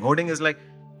 Hoarding. Hoarding is like,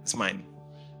 it's mine.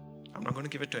 I'm not going to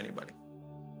give it to anybody.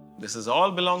 This is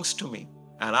all belongs to me,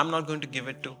 and I'm not going to give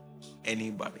it to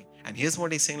anybody. And here's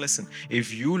what he's saying, listen,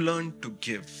 if you learn to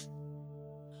give,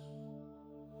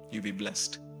 you'll be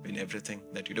blessed in everything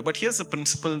that you do. But here's the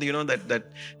principle,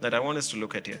 that I want us to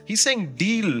look at here. He's saying,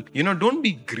 deal, don't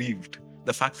be grieved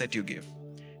the fact that you give.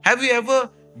 Have you ever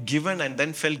given and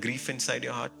then felt grief inside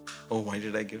your heart? Oh, why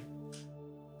did I give?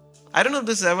 I don't know if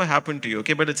this has ever happened to you,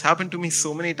 okay, but it's happened to me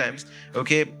so many times,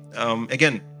 okay.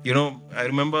 Again, I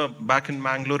remember back in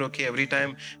Bangalore, okay, every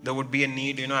time there would be a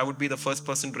need, I would be the first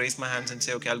person to raise my hands and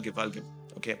say, okay, I'll give,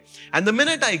 okay. And the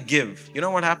minute I give, you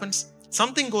know what happens?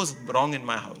 Something goes wrong in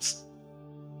my house,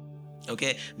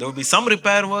 okay. There will be some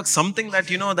repair work, something that,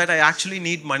 that I actually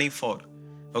need money for,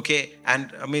 okay.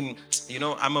 And I mean,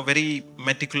 I'm a very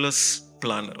meticulous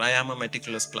planner. I am a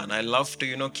meticulous planner. I love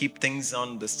to, keep things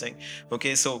on this thing.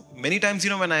 Okay, so many times,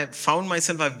 when I found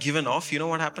myself, I've given off,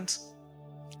 what happens?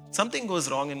 Something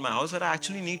goes wrong in my house where I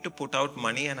actually need to put out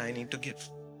money and I need to give.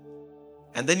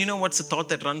 And then, what's the thought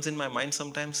that runs in my mind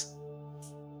sometimes?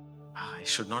 I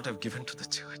should not have given to the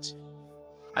church.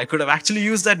 I could have actually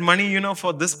used that money,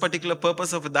 for this particular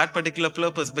purpose or for that particular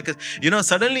purpose. Because,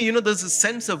 suddenly, there's a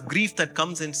sense of grief that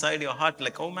comes inside your heart.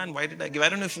 Like, oh man, why did I give? I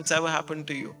don't know if it's ever happened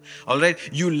to you. All right.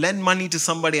 You lend money to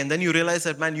somebody and then you realize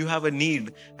that, man, you have a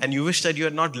need. And you wish that you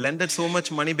had not lended so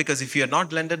much money, because if you had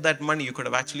not lended that money, you could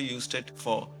have actually used it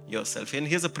for yourself. And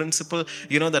here's a principle,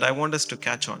 that I want us to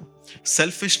catch on.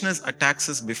 Selfishness attacks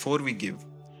us before we give,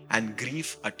 and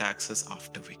grief attacks us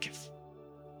after we give.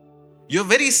 You're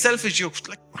very selfish. You're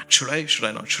like, should I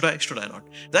not?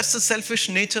 That's the selfish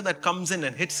nature that comes in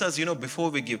and hits us, before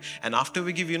we give. And after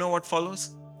we give, what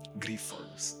follows? Grief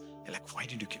follows. You're like, why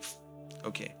did you give?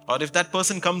 Okay. Or if that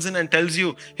person comes in and tells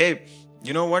you, hey,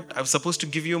 you know what? I was supposed to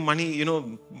give you money,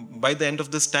 by the end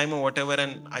of this time or whatever,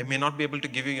 and I may not be able to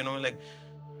give you, like,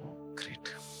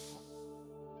 great.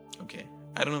 Okay.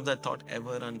 I don't know if that thought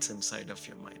ever runs inside of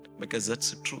your mind, because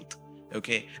that's the truth.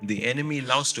 Okay, the enemy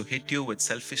loves to hit you with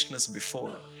selfishness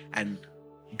before and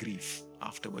grief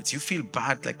afterwards. You feel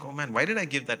bad, like, oh man, why did I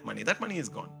give that money? That money is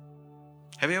gone.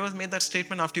 Have you ever made that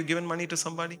statement after you've given money to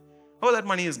somebody? Oh, that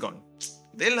money is gone.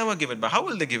 They'll never give it back. How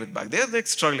will they give it back? They're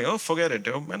struggling. Oh, forget it.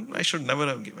 Oh man, I should never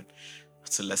have given.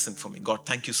 That's a lesson for me. God,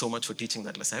 thank you so much for teaching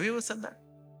that lesson. Have you ever said that?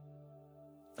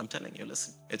 I'm telling you,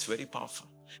 listen, it's very powerful.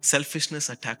 Selfishness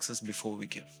attacks us before we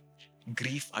give.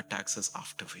 Grief attacks us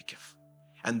after we give.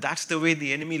 And that's the way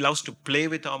the enemy loves to play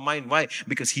with our mind. Why?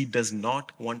 Because he does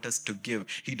not want us to give.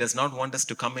 He does not want us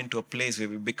to come into a place where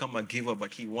we become a giver,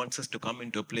 but he wants us to come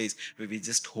into a place where we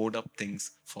just hoard up things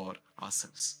for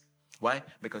ourselves. Why?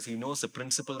 Because he knows the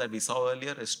principle that we saw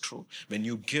earlier is true. When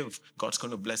you give, God's going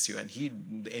to bless you. And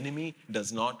the enemy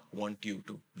does not want you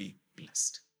to be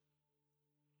blessed.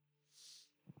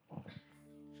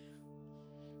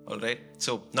 All right.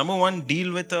 So, number one,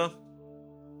 deal with a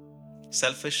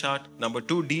selfish heart. Number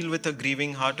two, deal with a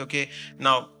grieving heart. Okay.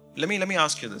 Now, let me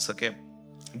ask you this. Okay.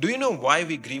 Do you know why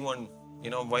we grieve on,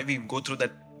 why we go through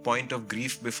that point of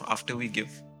grief after we give?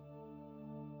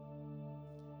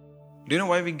 Do you know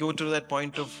why we go through that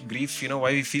point of grief?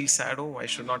 Why we feel sad? Oh, I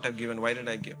should not have given. Why did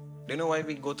I give? Do you know why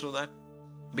we go through that?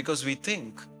 Because we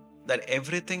think that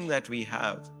everything that we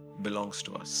have belongs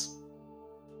to us.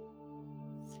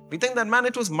 We think that, man,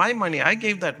 it was my money. I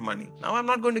gave that money. Now I'm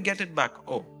not going to get it back.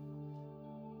 Oh.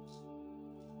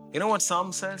 You know what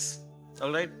Psalm says?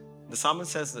 All right. The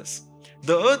psalmist says this.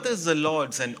 The earth is the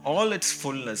Lord's and all its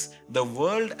fullness, the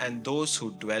world and those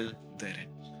who dwell therein.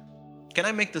 Can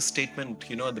I make this statement,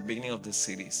 at the beginning of this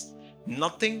series?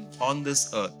 Nothing on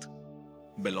this earth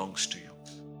belongs to you.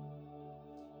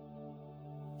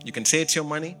 You can say it's your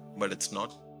money, but it's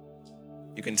not.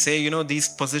 You can say, these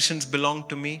possessions belong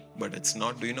to me, but it's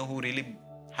not. Do you know who really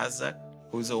has that?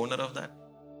 Who's the owner of that?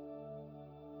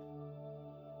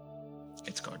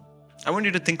 It's God. I want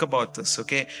you to think about this,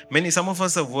 okay? Some of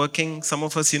us are working. Some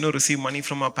of us, receive money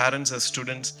from our parents as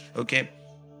students, okay?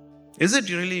 Is it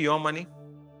really your money?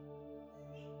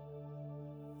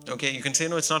 Okay, you can say,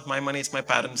 no, it's not my money, it's my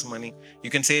parents' money.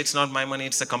 You can say it's not my money,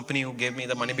 it's the company who gave me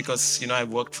the money because, I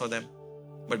worked for them.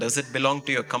 But does it belong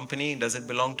to your company? Does it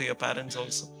belong to your parents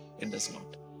also? It does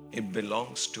not. It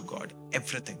belongs to God.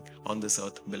 Everything on this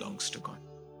earth belongs to God.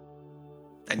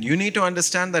 And you need to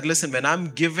understand that, listen, when I'm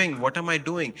giving, what am I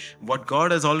doing? What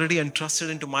God has already entrusted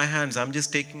into my hands, I'm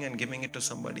just taking and giving it to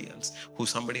somebody else,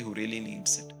 somebody who really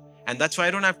needs it. And that's why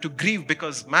I don't have to grieve,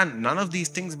 because, man, none of these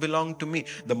things belong to me.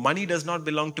 The money does not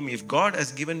belong to me. If God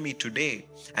has given me today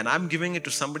and I'm giving it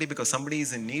to somebody because somebody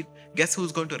is in need, guess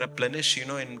who's going to replenish,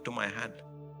 into my hand?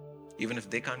 Even if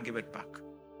they can't give it back,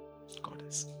 God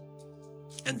is.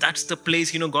 And that's the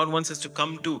place, God wants us to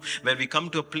come to, where we come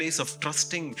to a place of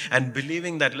trusting and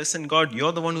believing that, listen, God,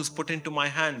 you're the one who's put into my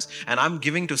hands, and I'm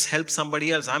giving to help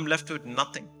somebody else. I'm left with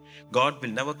nothing. God will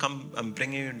never come and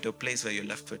bring you into a place where you're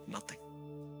left with nothing.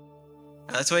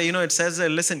 And that's why, it says,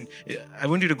 listen, I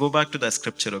want you to go back to that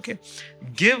scripture, okay?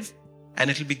 Give and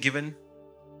it'll be given.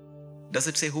 Does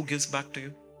it say who gives back to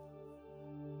you?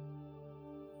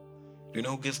 Do you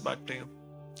know who gives back to you?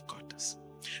 God does.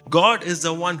 God is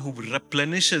the one who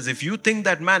replenishes. If you think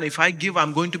that, man, if I give,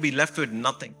 I'm going to be left with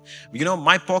nothing.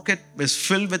 My pocket is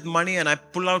filled with money and I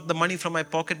pull out the money from my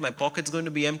pocket's going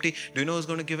to be empty. Do you know who's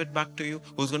going to give it back to you?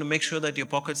 Who's going to make sure that your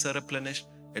pockets are replenished?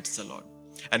 It's the Lord.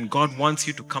 And God wants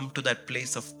you to come to that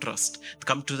place of trust,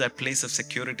 come to that place of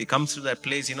security, come to that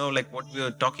place, like what we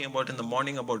were talking about in the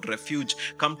morning about refuge.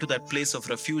 Come to that place of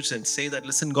refuge and say that,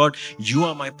 listen, God, you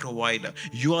are my provider.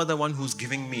 You are the one who's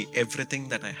giving me everything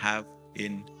that I have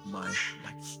in my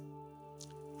life.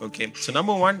 Okay, so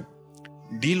number one,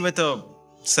 deal with a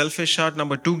selfish heart.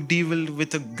 Number two, deal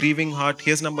with a grieving heart.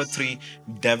 Here's number three,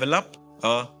 develop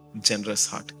a generous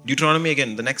heart. Deuteronomy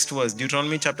again, the next verse,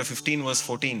 Deuteronomy chapter 15 verse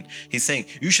 14. He's saying,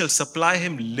 you shall supply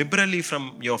him liberally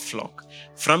from your flock,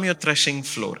 from your threshing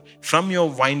floor, from your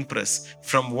winepress,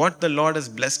 from what the Lord has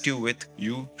blessed you with,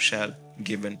 you shall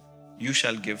give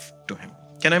to him.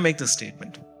 Can I make this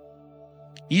statement?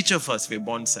 Each of us, we're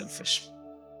born selfish.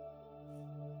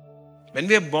 When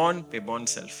we're born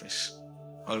selfish.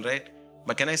 All right?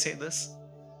 But can I say this?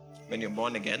 When you're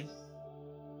born again,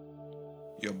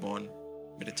 you're born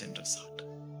with a generous heart.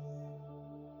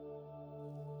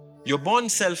 You're born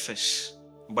selfish,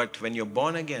 but when you're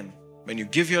born again, when you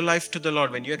give your life to the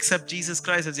Lord, when you accept Jesus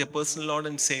Christ as your personal Lord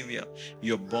and Savior,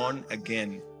 you're born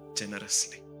again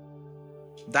generously.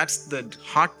 That's the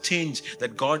heart change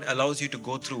that God allows you to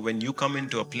go through when you come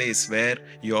into a place where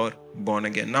you're born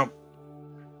again. Now,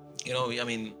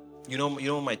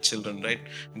 my children, right?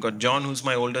 I've got John, who's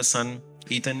my older son.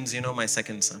 Ethan's, my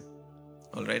second son.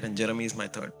 All right. And Jeremy is my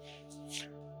third.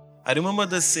 I remember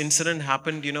this incident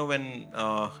happened, when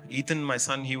Ethan, my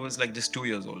son, he was like just 2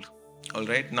 years old. All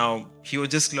right. Now, he was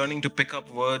just learning to pick up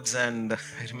words. And I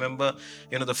remember,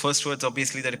 the first words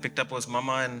obviously that he picked up was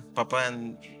mama and papa.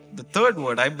 And the third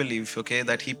word, I believe, okay,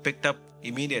 that he picked up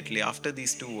immediately after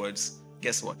these two words,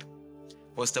 guess what?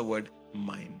 Was the word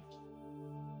mine.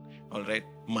 All right.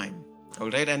 Mine. All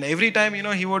right. And every time,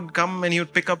 he would come and he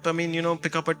would pick up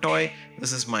a toy.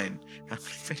 This is mine. Where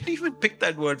did he even pick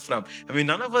that word from?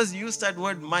 None of us used that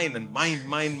word mine and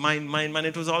mine.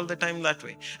 It was all the time that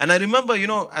way. And I remember,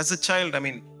 as a child,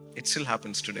 it still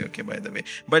happens today, okay, by the way.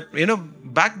 But,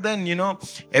 back then,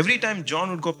 every time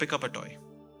John would go pick up a toy,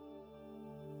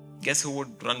 guess who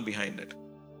would run behind it?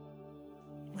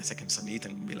 My second son,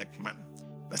 Ethan, would be like, man,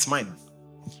 that's mine.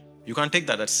 You can't take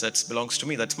that. That belongs to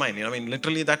me. That's mine.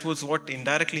 Literally, that was what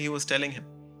indirectly he was telling him.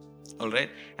 All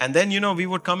right. And then, we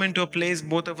would come into a place,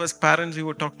 both of us parents, we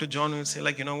would talk to John. We would say,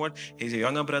 like, you know what? He's a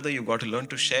younger brother. You got to learn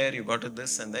to share. You got to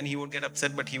this. And then he would get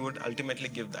upset, but he would ultimately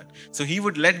give that. So he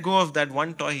would let go of that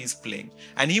one toy he's playing.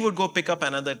 And he would go pick up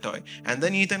another toy. And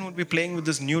then Ethan would be playing with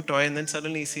this new toy. And then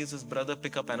suddenly he sees his brother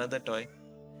pick up another toy.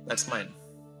 That's mine.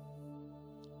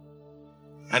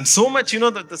 And so much,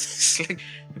 that this is like,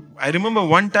 I remember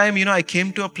one time, I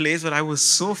came to a place where I was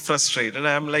so frustrated.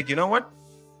 I'm like, you know what?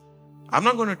 I'm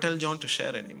not going to tell John to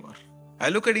share anymore. I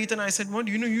look at Ethan, I said, what?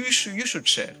 You should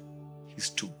share. He's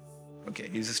 2. Okay,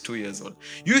 he's just 2 years old.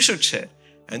 You should share.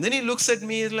 And then he looks at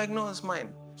me, he's like, no, it's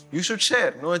mine. You should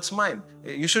share. No, it's mine.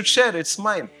 You should share. It's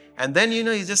mine. And then, he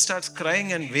just starts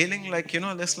crying and wailing like,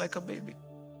 just like a baby.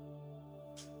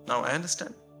 Now, I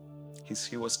understand.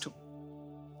 He was 2.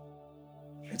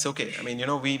 It's okay. We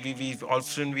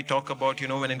often talk about,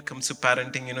 when it comes to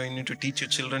parenting, you need to teach your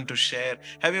children to share.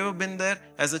 Have you ever been there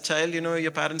as a child,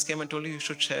 your parents came and told you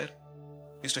should share?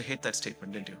 You used to hate that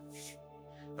statement, didn't you?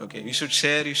 Okay, you should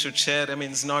share.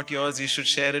 It's not yours. You should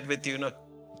share it with,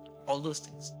 all those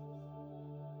things.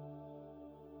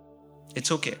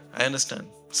 It's okay. I understand.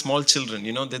 Small children,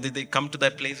 they come to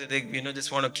that place where they,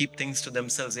 just want to keep things to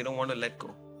themselves. They don't want to let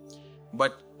go.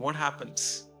 But what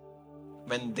happens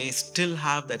when they still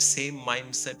have that same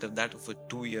mindset of that of a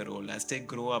 2-year-old, as they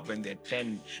grow up, when they're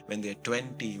 10, when they're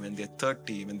 20, when they're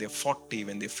 30, when they're 40,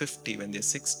 when they're 50, when they're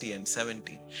 60 and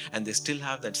 70, and they still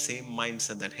have that same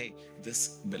mindset that, hey,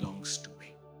 this belongs to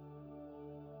me.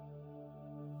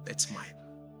 It's mine.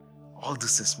 All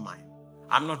this is mine.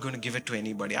 I'm not going to give it to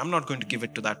anybody. I'm not going to give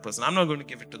it to that person. I'm not going to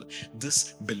give it to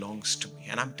this belongs to me.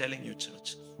 And I'm telling you,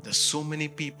 church, there's so many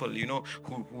people, who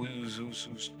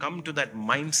come to that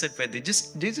mindset where they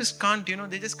just can't,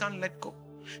 they just can't let go.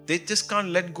 They just can't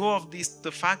let go of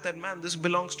the fact that, man, this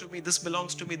belongs to me, this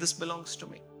belongs to me, this belongs to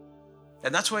me.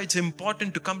 And that's why it's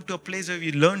important to come to a place where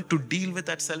we learn to deal with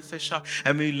that selfish heart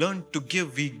and we learn to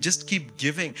give. We just keep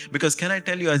giving. Because can I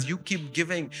tell you, as you keep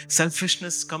giving,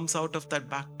 selfishness comes out of that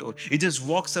back door. It just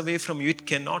walks away from you. It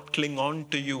cannot cling on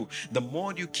to you. The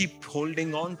more you keep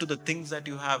holding on to the things that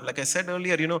you have, like I said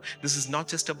earlier, this is not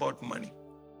just about money.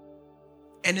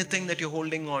 Anything that you're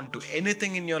holding on to,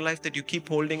 anything in your life that you keep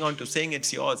holding on to, saying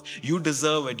it's yours, you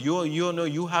deserve it,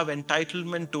 you have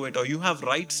entitlement to it, or you have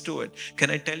rights to it. Can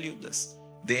I tell you this?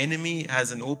 The enemy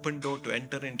has an open door to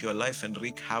enter into your life and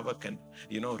wreak havoc and,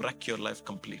 wreck your life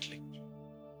completely.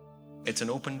 It's an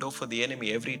open door for the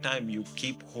enemy every time you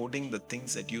keep holding the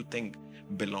things that you think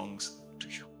belongs to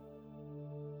you.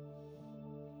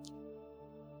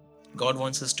 God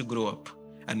wants us to grow up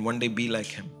and one day be like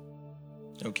him.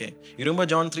 Okay. You remember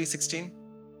John 3:16?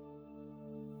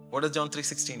 What does John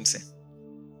 3:16 say?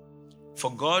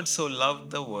 For God so loved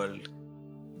the world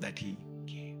that he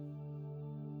gave.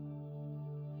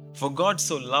 For God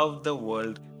so loved the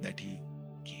world that he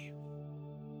gave.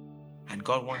 And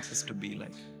God wants us to be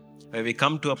like. Where we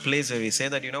come to a place where we say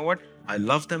that, you know what? I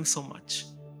love them so much.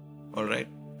 All right.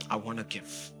 I want to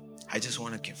give. I just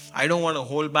want to give. I don't want to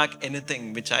hold back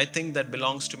anything which I think that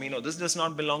belongs to me. No, this does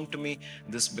not belong to me.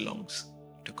 This belongs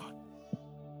to God.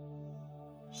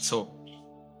 So,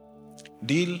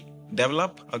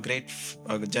 develop a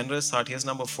generous heart. Here's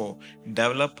number 4.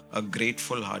 Develop a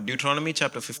grateful heart. Deuteronomy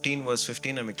chapter 15 verse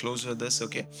 15, and we close with this,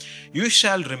 okay? You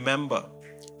shall remember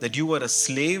that you were a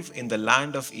slave in the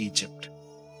land of Egypt,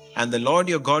 and the Lord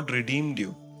your God redeemed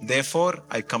you. Therefore,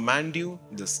 I command you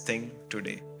this thing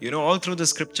today. All through the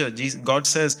scripture, God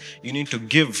says you need to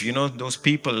give. Those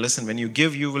people, listen, when you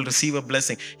give, you will receive a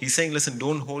blessing. He's saying, listen,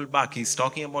 don't hold back. He's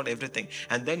talking about everything.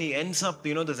 And then he ends up,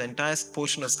 this entire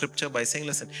portion of scripture by saying,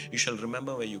 listen, you shall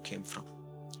remember where you came from.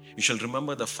 You shall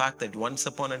remember the fact that once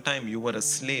upon a time you were a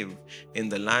slave in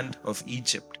the land of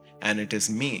Egypt. And it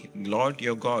is me, Lord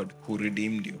your God, who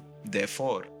redeemed you.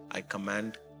 Therefore, I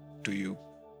command to you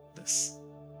this.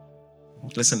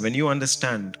 Listen, when you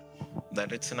understand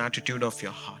that it's an attitude of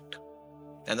your heart.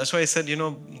 And that's why I said,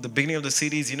 the beginning of the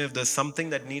series, if there's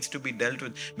something that needs to be dealt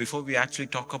with before we actually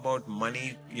talk about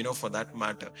money, for that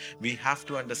matter, we have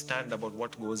to understand about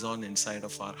what goes on inside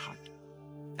of our heart.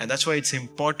 And that's why it's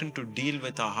important to deal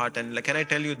with our heart. And can I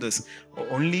tell you this?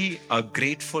 Only a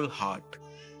grateful heart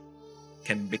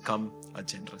can become a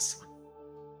generous one.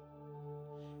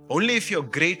 Only if you're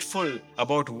grateful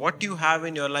about what you have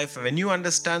in your life, when you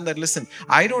understand that, listen,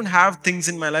 I don't have things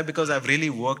in my life because I've really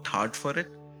worked hard for it.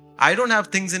 I don't have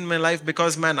things in my life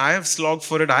because, man, I have slogged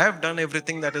for it. I have done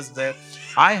everything that is there.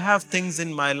 I have things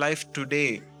in my life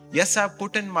today. Yes, I've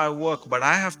put in my work, but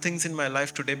I have things in my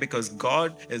life today because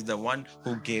God is the one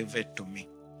who gave it to me.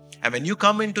 And when you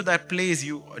come into that place,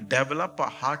 you develop a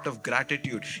heart of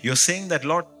gratitude. You're saying that,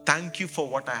 Lord, thank you for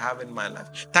what I have in my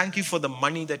life. Thank you for the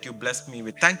money that you blessed me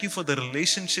with. Thank you for the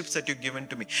relationships that you've given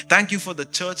to me. Thank you for the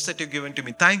church that you've given to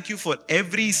me. Thank you for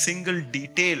every single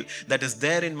detail that is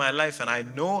there in my life. And I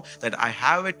know that I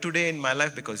have it today in my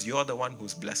life because you're the one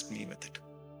who's blessed me with it.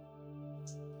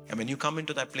 And when you come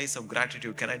into that place of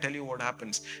gratitude, can I tell you what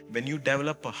happens? When you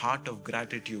develop a heart of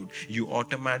gratitude, you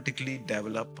automatically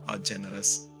develop a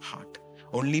generous heart.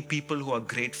 Only people who are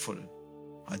grateful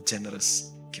are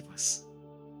generous givers.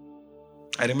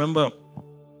 I remember,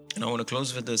 and I want to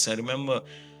close with this. I remember,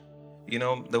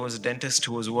 there was a dentist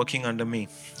who was working under me,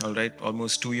 all right,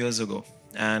 almost 2 years ago.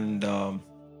 And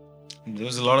there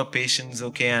was a lot of patients,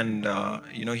 okay, and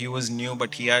he was new,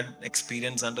 but he had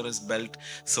experience under his belt.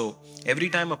 So every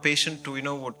time a patient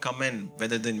would come in, when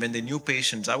they're new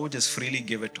patients, I would just freely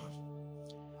give it to him.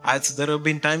 There have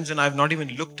been times when I've not even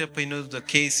looked up the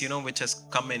case which has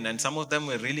come in, and some of them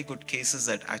were really good cases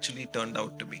that actually turned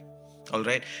out to be. All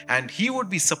right. And he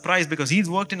would be surprised because he's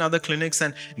worked in other clinics,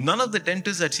 and none of the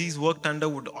dentists that he's worked under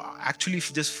would actually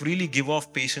just freely give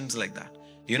off patients like that.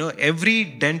 Every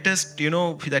dentist,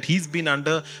 that he's been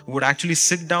under would actually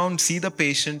sit down, see the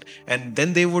patient, and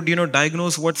then they would,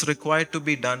 diagnose what's required to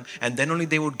be done. And then only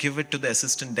they would give it to the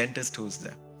assistant dentist who's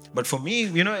there. But for me,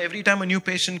 every time a new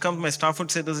patient comes, my staff would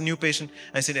say, there's a new patient.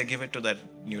 I said, I give it to that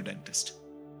new dentist.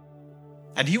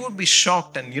 And he would be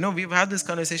shocked. And, we've had this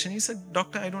conversation. He said,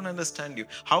 Doctor, I don't understand you.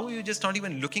 How are you just not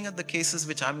even looking at the cases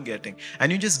which I'm getting?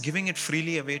 And you're just giving it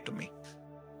freely away to me.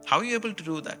 How are you able to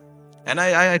do that? And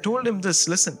I told him this,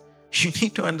 listen, you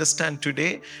need to understand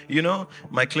today,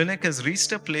 my clinic has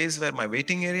reached a place where my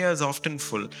waiting area is often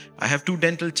full. I have 2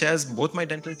 dental chairs. Both my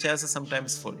dental chairs are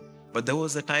sometimes full. But there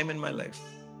was a time in my life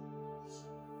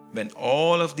when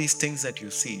all of these things that you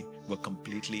see were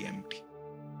completely empty.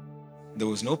 There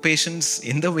was no patients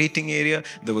in the waiting area.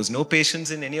 There was no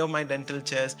patients in any of my dental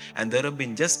chairs. And there have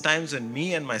been just times when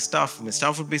me and my staff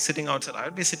would be sitting outside. I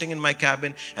would be sitting in my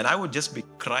cabin and I would just be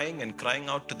crying and crying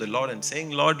out to the Lord and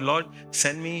saying, Lord,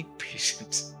 send me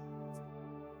patients.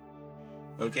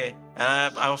 Okay.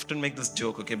 And I often make this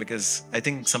joke, okay, because I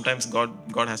think sometimes God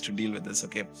has to deal with this,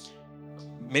 okay.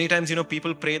 Many times,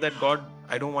 people pray that, God,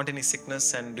 I don't want any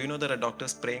sickness. And do you know there are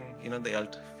doctors praying, the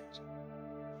altar?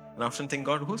 And I often think,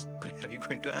 God, whose prayer are you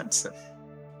going to answer?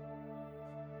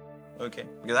 Okay.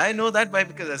 Because I know that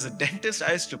because as a dentist,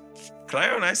 I used to cry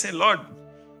and I say, Lord,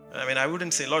 I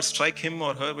wouldn't say, Lord, strike him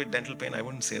or her with dental pain. I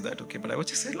wouldn't say that, okay. But I would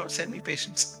just say, Lord, send me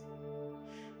patients.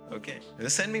 Okay.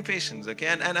 Just send me patients, okay.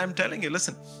 And I'm telling you,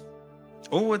 listen,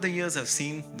 over the years, I've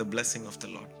seen the blessing of the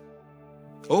Lord.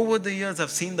 Over the years, I've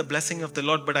seen the blessing of the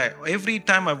Lord, but every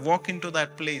time I walk into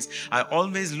that place, I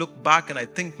always look back and I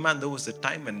think, man, there was a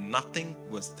time when nothing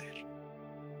was there.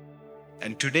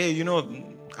 And today,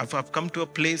 I've come to a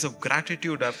place of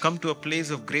gratitude. I've come to a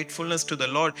place of gratefulness to the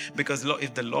Lord, because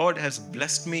if the Lord has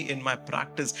blessed me in my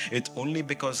practice, it's only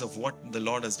because of what the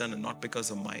Lord has done and not because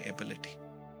of my ability.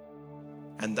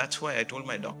 And that's why I told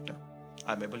my doctor,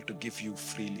 I'm able to give you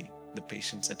freely the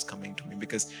patients that's coming to me,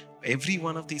 because every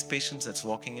one of these patients that's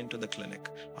walking into the clinic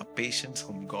are patients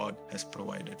whom God has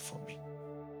provided for me.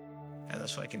 And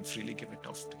that's why I can freely give it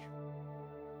off to you.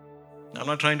 I'm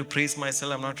not trying to praise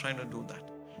myself. I'm not trying to do that.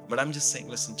 But I'm just saying,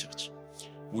 listen, church,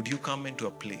 would you come into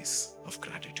a place of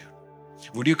gratitude?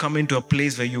 Would you come into a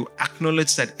place where you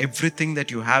acknowledge that everything that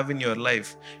you have in your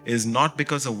life is not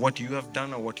because of what you have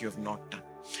done or what you have not done?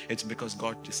 It's because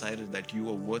God decided that you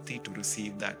are worthy to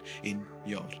receive that in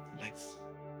your life.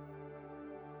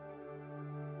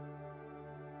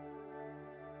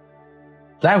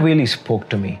 That really spoke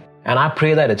to me, and I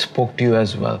pray that it spoke to you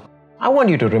as well. I want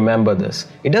you to remember this.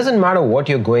 It doesn't matter what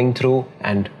you're going through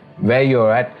and where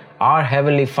you're at, our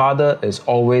Heavenly Father is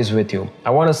always with you. I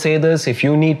want to say this, if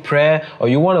you need prayer or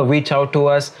you want to reach out to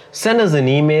us, send us an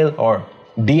email or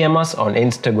DM us on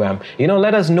Instagram.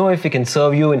 Let us know if we can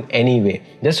serve you in any way.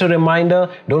 Just a reminder,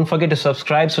 don't forget to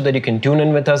subscribe so that you can tune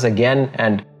in with us again,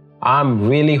 and I'm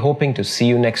really hoping to see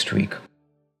you next week.